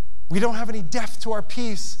 We don't have any depth to our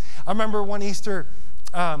peace. I remember one Easter,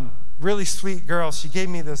 really sweet girl, she gave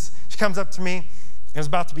me this, she comes up to me, it was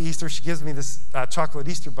about to be Easter, she gives me this chocolate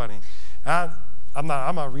Easter bunny. I'm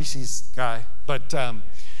a Reese's guy, but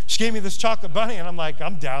she gave me this chocolate bunny, and I'm like,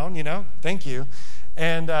 I'm down, thank you.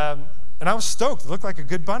 And I was stoked, it looked like a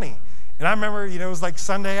good bunny. And I remember, it was like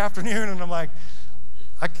Sunday afternoon, and I'm like,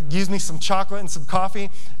 I could use me some chocolate and some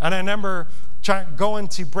coffee. And I remember going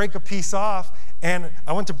to break a piece off, and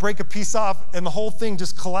I went to break a piece off, and the whole thing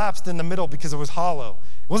just collapsed in the middle because it was hollow.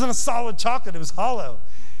 It wasn't a solid chocolate, it was hollow.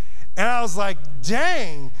 And I was like,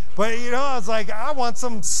 dang. But, I was like, I want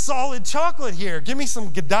some solid chocolate here. Give me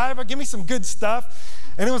some Godiva, give me some good stuff.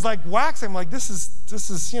 And it was like wax. I'm like, this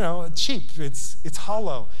is cheap. It's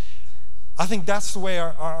hollow. I think that's the way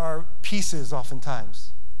our peace is oftentimes.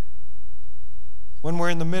 When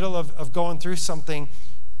we're in the middle of going through something,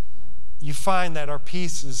 you find that our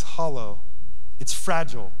peace is hollow. It's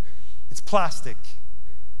fragile. It's plastic.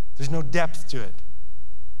 There's no depth to it.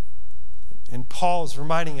 And Paul is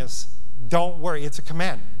reminding us, don't worry. It's a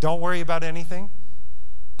command. Don't worry about anything.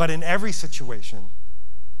 But in every situation,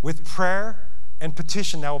 with prayer and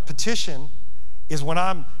petition. Now, a petition is when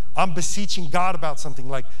I'm beseeching God about something.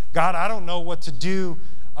 Like, God, I don't know what to do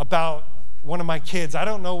about one of my kids. I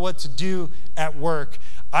don't know what to do at work.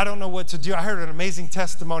 I don't know what to do. I heard an amazing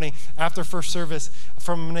testimony after first service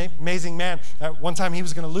from an amazing man. One time he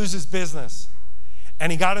was going to lose his business.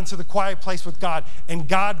 And he got into the quiet place with God. And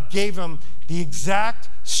God gave him the exact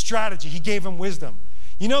strategy. He gave him wisdom.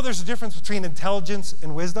 You know there's a difference between intelligence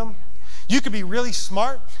and wisdom? You could be really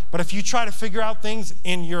smart, but if you try to figure out things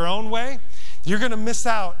in your own way, you're going to miss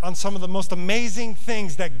out on some of the most amazing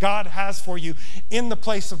things that God has for you in the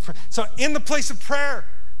place of prayer. So in the place of prayer,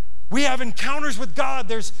 we have encounters with God.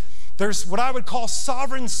 There's what I would call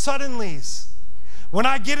sovereign suddenlies. When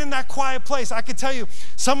I get in that quiet place, I can tell you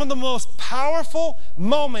some of the most powerful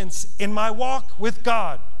moments in my walk with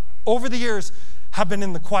God over the years have been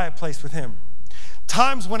in the quiet place with him.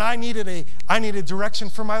 Times when I needed direction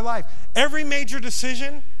for my life. Every major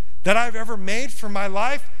decision that I've ever made for my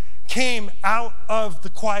life came out of the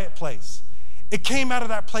quiet place. It came out of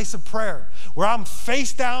that place of prayer where I'm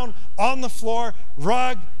face down on the floor,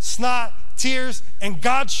 rug, snot, tears, and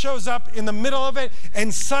God shows up in the middle of it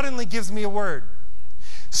and suddenly gives me a word.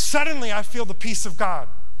 Suddenly I feel the peace of God.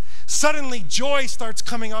 Suddenly joy starts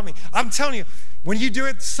coming on me. I'm telling you, when you do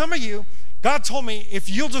it, some of you, God told me, if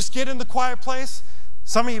you'll just get in the quiet place,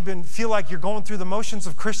 some of you feel like you're going through the motions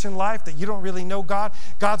of Christian life, that you don't really know God.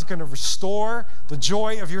 God's going to restore the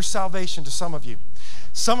joy of your salvation to some of you.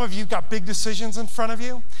 Some of you got big decisions in front of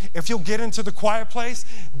you. If you'll get into the quiet place,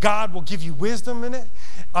 God will give you wisdom in it.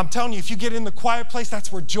 I'm telling you, if you get in the quiet place,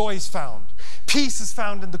 that's where joy is found. Peace is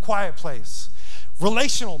found in the quiet place.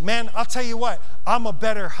 Relational, man, I'll tell you what, I'm a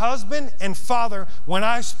better husband and father when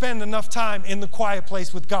I spend enough time in the quiet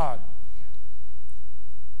place with God.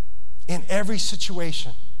 In every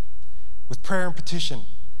situation, with prayer and petition.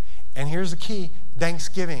 And here's the key,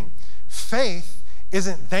 thanksgiving. Faith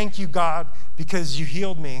isn't thank you, God, because you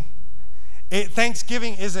healed me.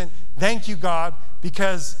 Thanksgiving isn't thank you, God,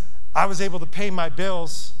 because I was able to pay my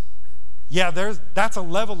bills. Yeah, that's a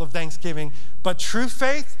level of thanksgiving. But true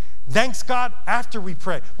faith, thanks God after we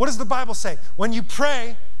pray. What does the Bible say? When you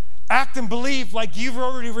pray, act and believe like you've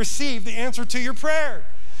already received the answer to your prayer.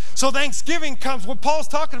 So thanksgiving comes, what Paul's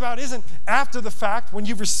talking about isn't after the fact when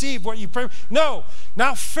you've received what you pray. No,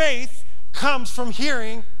 now faith comes from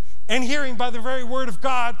hearing, and hearing by the very word of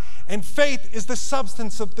God. And faith is the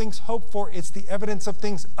substance of things hoped for. It's the evidence of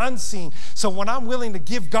things unseen. So when I'm willing to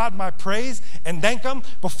give God my praise and thank him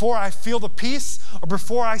before I feel the peace or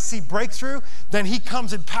before I see breakthrough, then he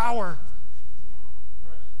comes in power.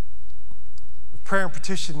 With prayer and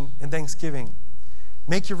petition and thanksgiving,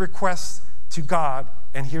 make your requests to God.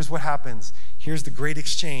 And here's what happens. Here's the great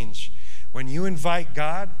exchange. When you invite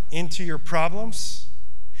God into your problems,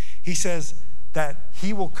 he says that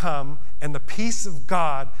he will come, and the peace of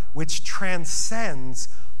God, which transcends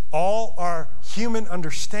all our human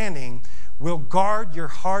understanding, will guard your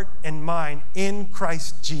heart and mind in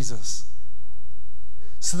Christ Jesus.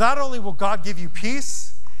 So not only will God give you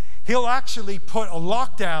peace, he'll actually put a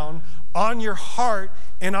lockdown on your heart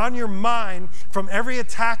and on your mind from every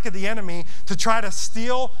attack of the enemy to try to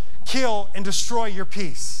steal, kill, and destroy your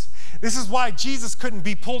peace. This is why Jesus couldn't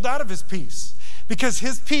be pulled out of his peace, because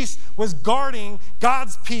his peace was guarding,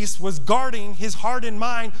 God's peace was guarding his heart and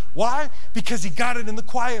mind. Why? Because he got it in the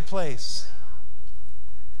quiet place.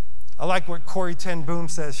 I like what Corrie ten Boom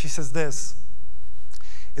says. She says this: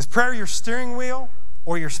 is prayer your steering wheel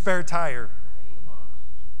or your spare tire?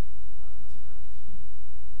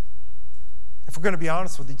 If we're going to be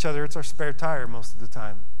honest with each other, it's our spare tire most of the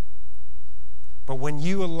time. But when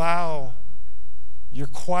you allow your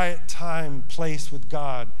quiet time place with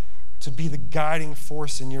God to be the guiding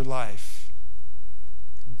force in your life,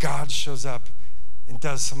 God shows up and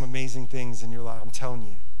does some amazing things in your life. I'm telling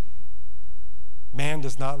you. Man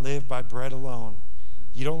does not live by bread alone.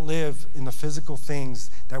 You don't live in the physical things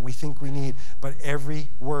that we think we need, but every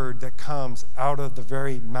word that comes out of the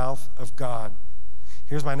very mouth of God.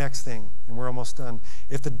 Here's my next thing, and we're almost done.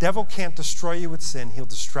 If the devil can't destroy you with sin, he'll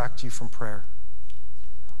distract you from prayer.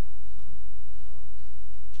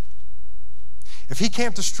 If he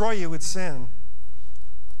can't destroy you with sin,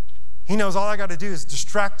 he knows all I got to do is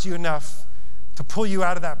distract you enough to pull you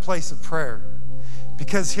out of that place of prayer.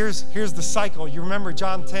 Because here's the cycle. You remember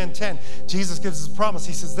John 10:10. Jesus gives us a promise.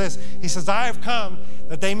 He says this. He says, I have come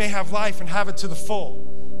that they may have life and have it to the full.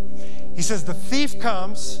 He says, the thief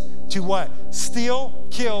comes to what? Steal,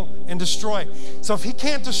 kill, and destroy. So if he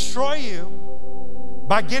can't destroy you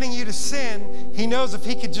by getting you to sin, he knows if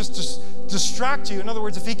he could just distract you, in other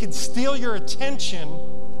words, if he could steal your attention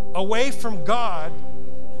away from God,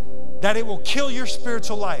 that it will kill your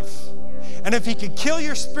spiritual life. And if he could kill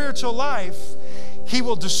your spiritual life, he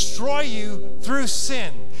will destroy you through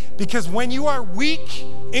sin. Because when you are weak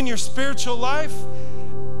in your spiritual life,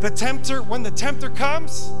 when the tempter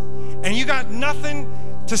comes and you got nothing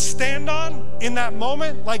to stand on in that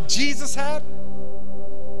moment like Jesus had,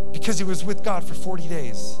 because he was with God for 40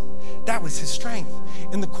 days. That was his strength.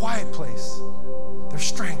 In the quiet place, their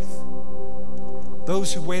strength.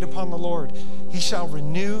 Those who wait upon the Lord, he shall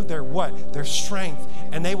renew their what? Their strength.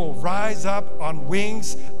 And they will rise up on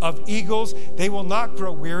wings of eagles. They will not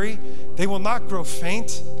grow weary. They will not grow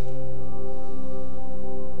faint.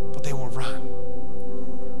 But they will run.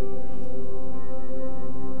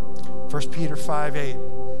 1 Peter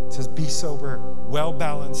 5:8 says, be sober,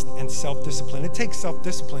 well-balanced, and self-disciplined. It takes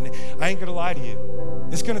self-discipline. I ain't gonna lie to you.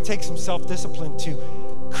 It's gonna take some self-discipline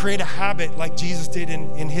to create a habit like Jesus did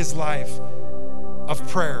in his life of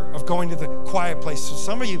prayer, of going to the quiet place. So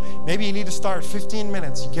some of you, maybe you need to start 15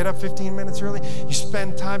 minutes. You get up 15 minutes early, you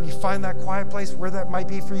spend time, you find that quiet place, where that might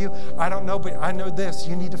be for you. I don't know, but I know this,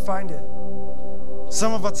 you need to find it.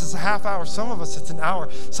 Some of us it's a half hour, some of us it's an hour,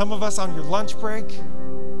 some of us on your lunch break.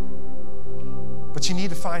 But you need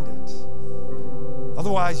to find it.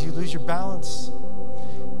 Otherwise, you lose your balance.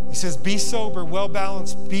 He says, be sober,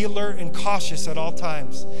 well-balanced, be alert and cautious at all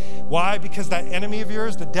times. Why? Because that enemy of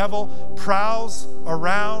yours, the devil, prowls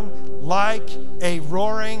around like a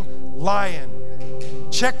roaring lion.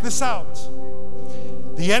 Check this out.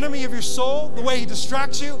 The enemy of your soul, the way he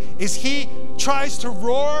distracts you, is he tries to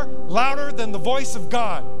roar louder than the voice of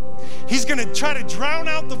God. He's going to try to drown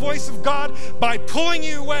out the voice of God by pulling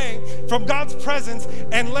you away from God's presence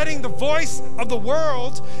and letting the voice of the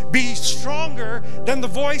world be stronger than the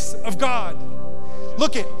voice of God.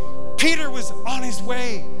 Look at Peter was on his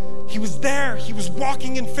way. He was there. He was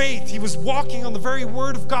walking in faith. He was walking on the very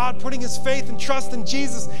word of God, putting his faith and trust in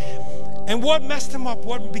Jesus. And what messed him up,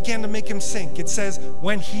 what began to make him sink? It says,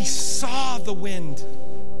 when he saw the wind.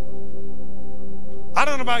 I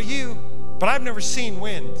don't know about you, but I've never seen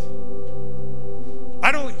wind.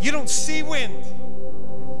 You don't see wind.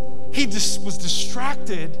 He just was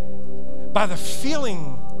distracted by the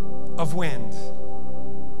feeling of wind.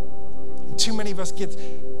 And too many of us get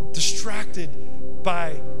distracted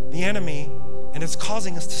by the enemy, and it's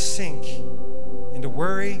causing us to sink into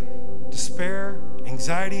worry, despair,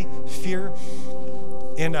 anxiety, fear.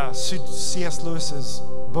 In C.S. Lewis's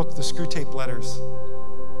book, The Screwtape Letters,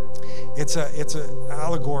 it's an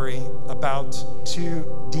allegory about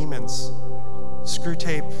two demons,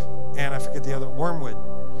 Screwtape and I forget the other, Wormwood.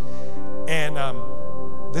 And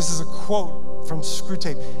this is a quote from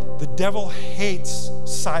Screwtape. The devil hates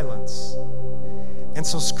silence. And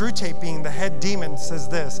so Screwtape, being the head demon, says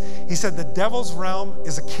this. He said, the devil's realm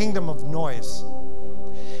is a kingdom of noise.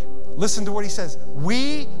 Listen to what he says.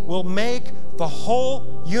 We will make the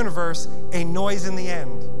whole universe a noise in the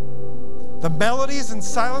end. The melodies and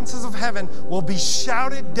silences of heaven will be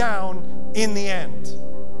shouted down in the end.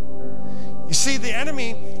 You see, the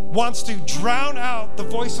enemy wants to drown out the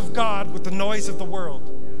voice of God with the noise of the world.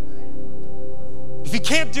 If he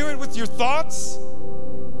can't do it with your thoughts,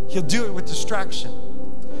 he'll do it with distraction.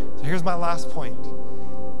 So here's my last point.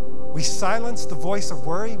 We silence the voice of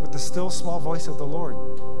worry with the still small voice of the Lord.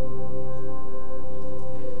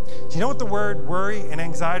 Do you know what the word worry and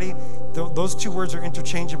anxiety, those two words are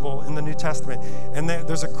interchangeable in the New Testament. And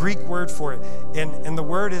there's a Greek word for it. And the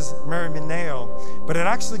word is merimeneo, but it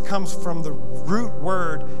actually comes from the root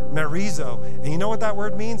word merizo. And you know what that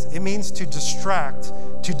word means? It means to distract,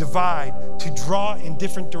 to divide, to draw in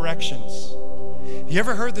different directions. You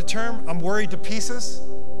ever heard the term, I'm worried to pieces?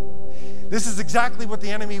 This is exactly what the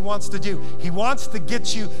enemy wants to do. He wants to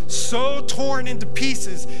get you so torn into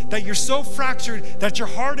pieces that you're so fractured that your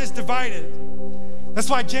heart is divided. That's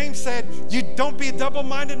why James said, you don't be a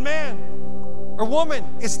double-minded man or woman.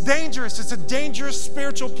 It's dangerous. It's a dangerous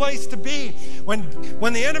spiritual place to be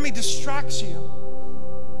when the enemy distracts you,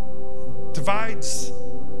 divides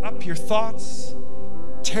up your thoughts,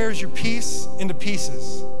 tears your peace into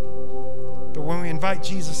pieces. But when we invite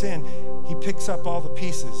Jesus in, he picks up all the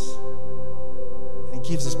pieces and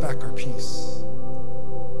gives us back our peace.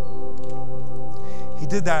 He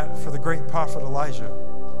did that for the great prophet Elijah.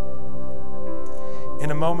 In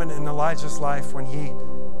a moment in Elijah's life when he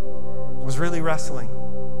was really wrestling.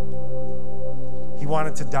 He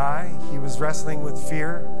wanted to die. He was wrestling with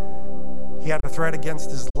fear. He had a threat against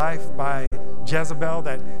his life by Jezebel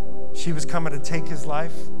that she was coming to take his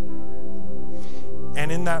life.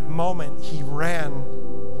 And in that moment, he ran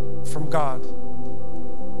from God.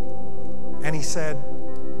 And he said,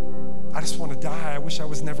 I just want to die. I wish I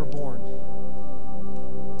was never born.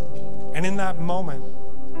 And in that moment,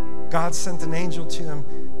 God sent an angel to him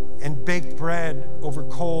and baked bread over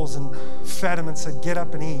coals and fed him and said, get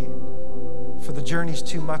up and eat, for the journey's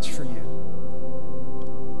too much for you.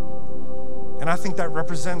 And I think that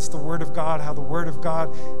represents the Word of God, how the Word of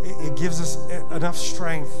God, it gives us enough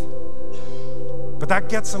strength. But that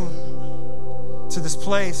gets him to this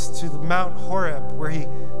place, to the Mount Horeb, where he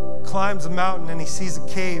climbs a mountain and he sees a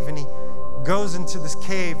cave, and he goes into this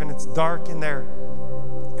cave and it's dark in there.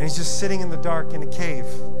 And he's just sitting in the dark in a cave.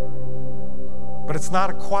 But it's not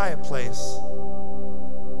a quiet place.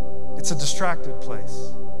 It's a distracted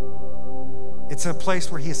place. It's a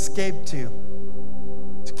place where he escaped to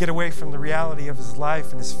get away from the reality of his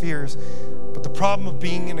life and his fears. But the problem of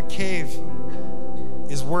being in a cave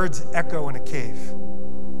is words echo in a cave.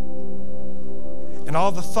 And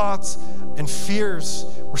all the thoughts and fears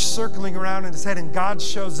were circling around in his head, and God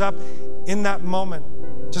shows up in that moment,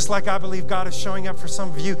 just like I believe God is showing up for some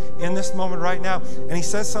of you in this moment right now. And he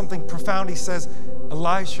says something profound. He says,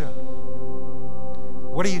 Elijah,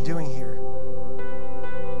 what are you doing here?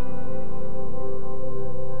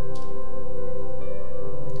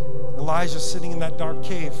 Elijah's sitting in that dark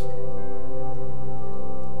cave.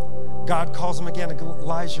 God calls him again,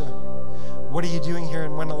 Elijah, what are you doing here?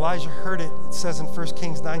 And when Elijah heard it, it says in 1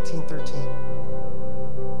 Kings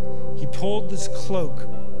 19:13, he pulled this cloak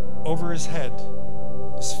over his head,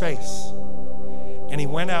 his face, and he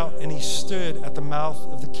went out and he stood at the mouth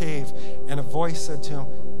of the cave, and a voice said to him,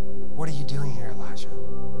 what are you doing here, Elijah?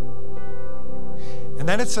 And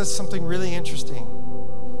then it says something really interesting.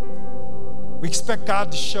 We expect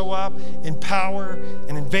God to show up in power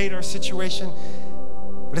and invade our situation,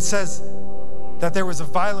 but it says that there was a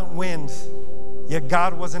violent wind, yet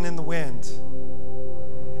God wasn't in the wind.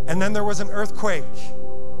 And then there was an earthquake,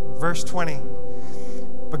 verse 20.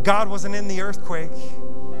 But God wasn't in the earthquake.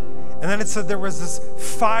 And then it said there was this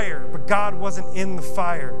fire, but God wasn't in the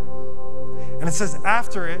fire. And it says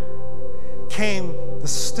after it came the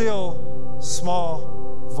still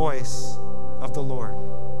small voice of the Lord.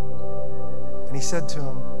 And he said to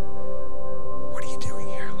him, what are you doing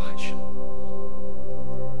here, Elijah?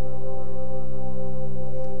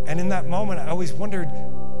 And in that moment, I always wondered,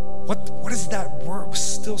 what is that word,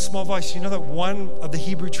 still small voice? You know that one of the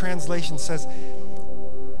Hebrew translations says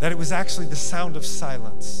that it was actually the sound of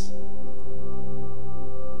silence.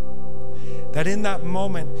 That in that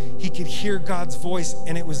moment, he could hear God's voice,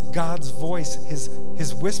 and it was God's voice,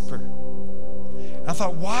 his whisper. And I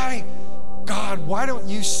thought, why, God, why don't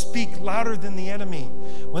you speak louder than the enemy?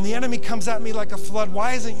 When the enemy comes at me like a flood,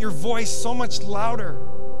 why isn't your voice so much louder?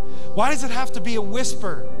 Why does it have to be a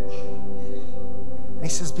whisper? And he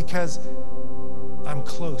says, because I'm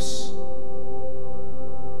close.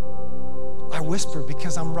 I whisper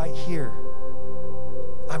because I'm right here.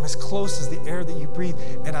 I'm as close as the air that you breathe,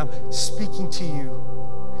 and I'm speaking to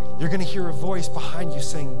you. You're going to hear a voice behind you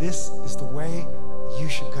saying, this is the way you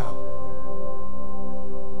should go.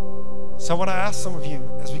 So I want to ask some of you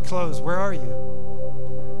as we close, where are you?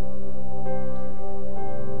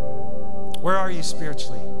 Where are you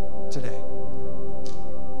spiritually today?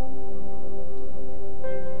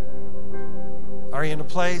 Are you in a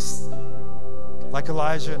place like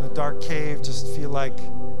Elijah in a dark cave, just feel like,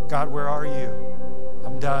 God, where are you?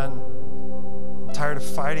 I'm done. I'm tired of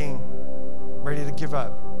fighting. I'm ready to give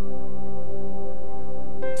up.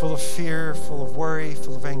 Full of fear, full of worry,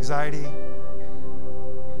 full of anxiety.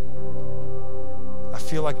 I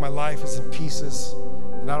feel like my life is in pieces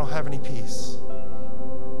and I don't have any peace.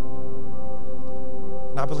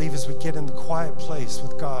 And I believe as we get in the quiet place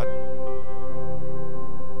with God,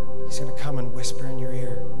 he's going to come and whisper